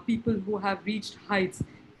people who have reached heights.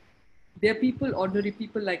 They're people, ordinary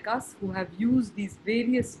people like us, who have used these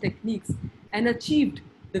various techniques and achieved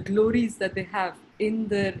the glories that they have in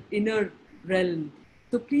their inner realm.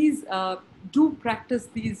 So please do practice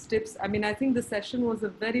these tips. I mean, I think the session was a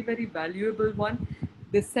very, very valuable one.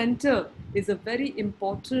 The center is a very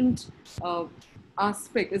important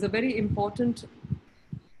aspect, is a very important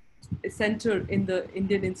center in the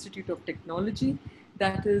Indian Institute of Technology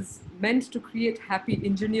that is meant to create happy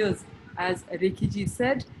engineers. As Rekhi ji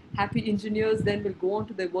said, happy engineers then will go on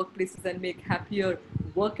to their workplaces and make happier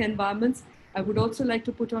work environments. I would also like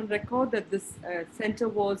to put on record that this center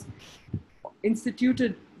was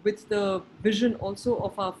instituted with the vision also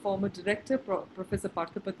of our former director, Professor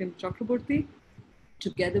Parthapatim Chakraborty.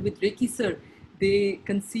 Together with Rekhi sir, they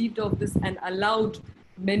conceived of this and allowed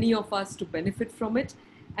many of us to benefit from it.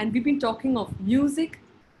 And we've been talking of music.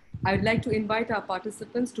 I'd like to invite our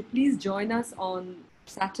participants to please join us on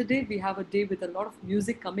Saturday, we have a day with a lot of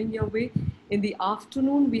music coming your way. In the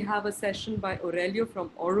afternoon, we have a session by Aurelio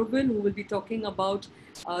from Auroville, who will be talking about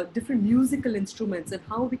different musical instruments and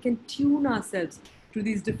how we can tune ourselves to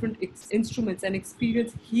these different instruments and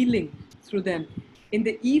experience healing through them. In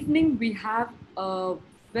the evening, we have a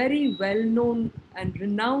very well-known and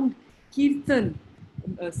renowned Kirtan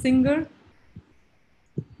singer.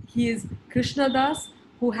 He is Krishna Das,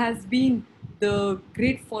 who has been the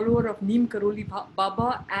great follower of Neem Karoli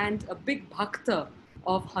Baba and a big bhakta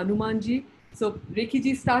of Hanumanji. So Rekhi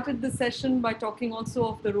ji started the session by talking also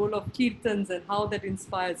of the role of kirtans and how that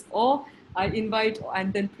inspires awe. I invite,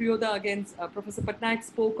 and then Priyoda again, Professor Patnaik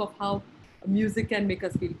spoke of how music can make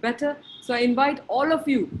us feel better. So I invite all of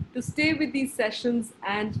you to stay with these sessions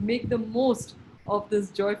and make the most of this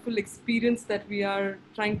joyful experience that we are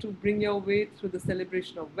trying to bring your way through the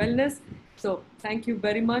celebration of wellness. So thank you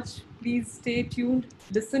very much. Please stay tuned.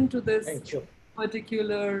 Listen to this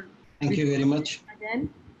particular. Thank you very much. Again,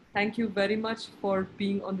 thank you very much for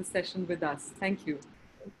being on the session with us. Thank you.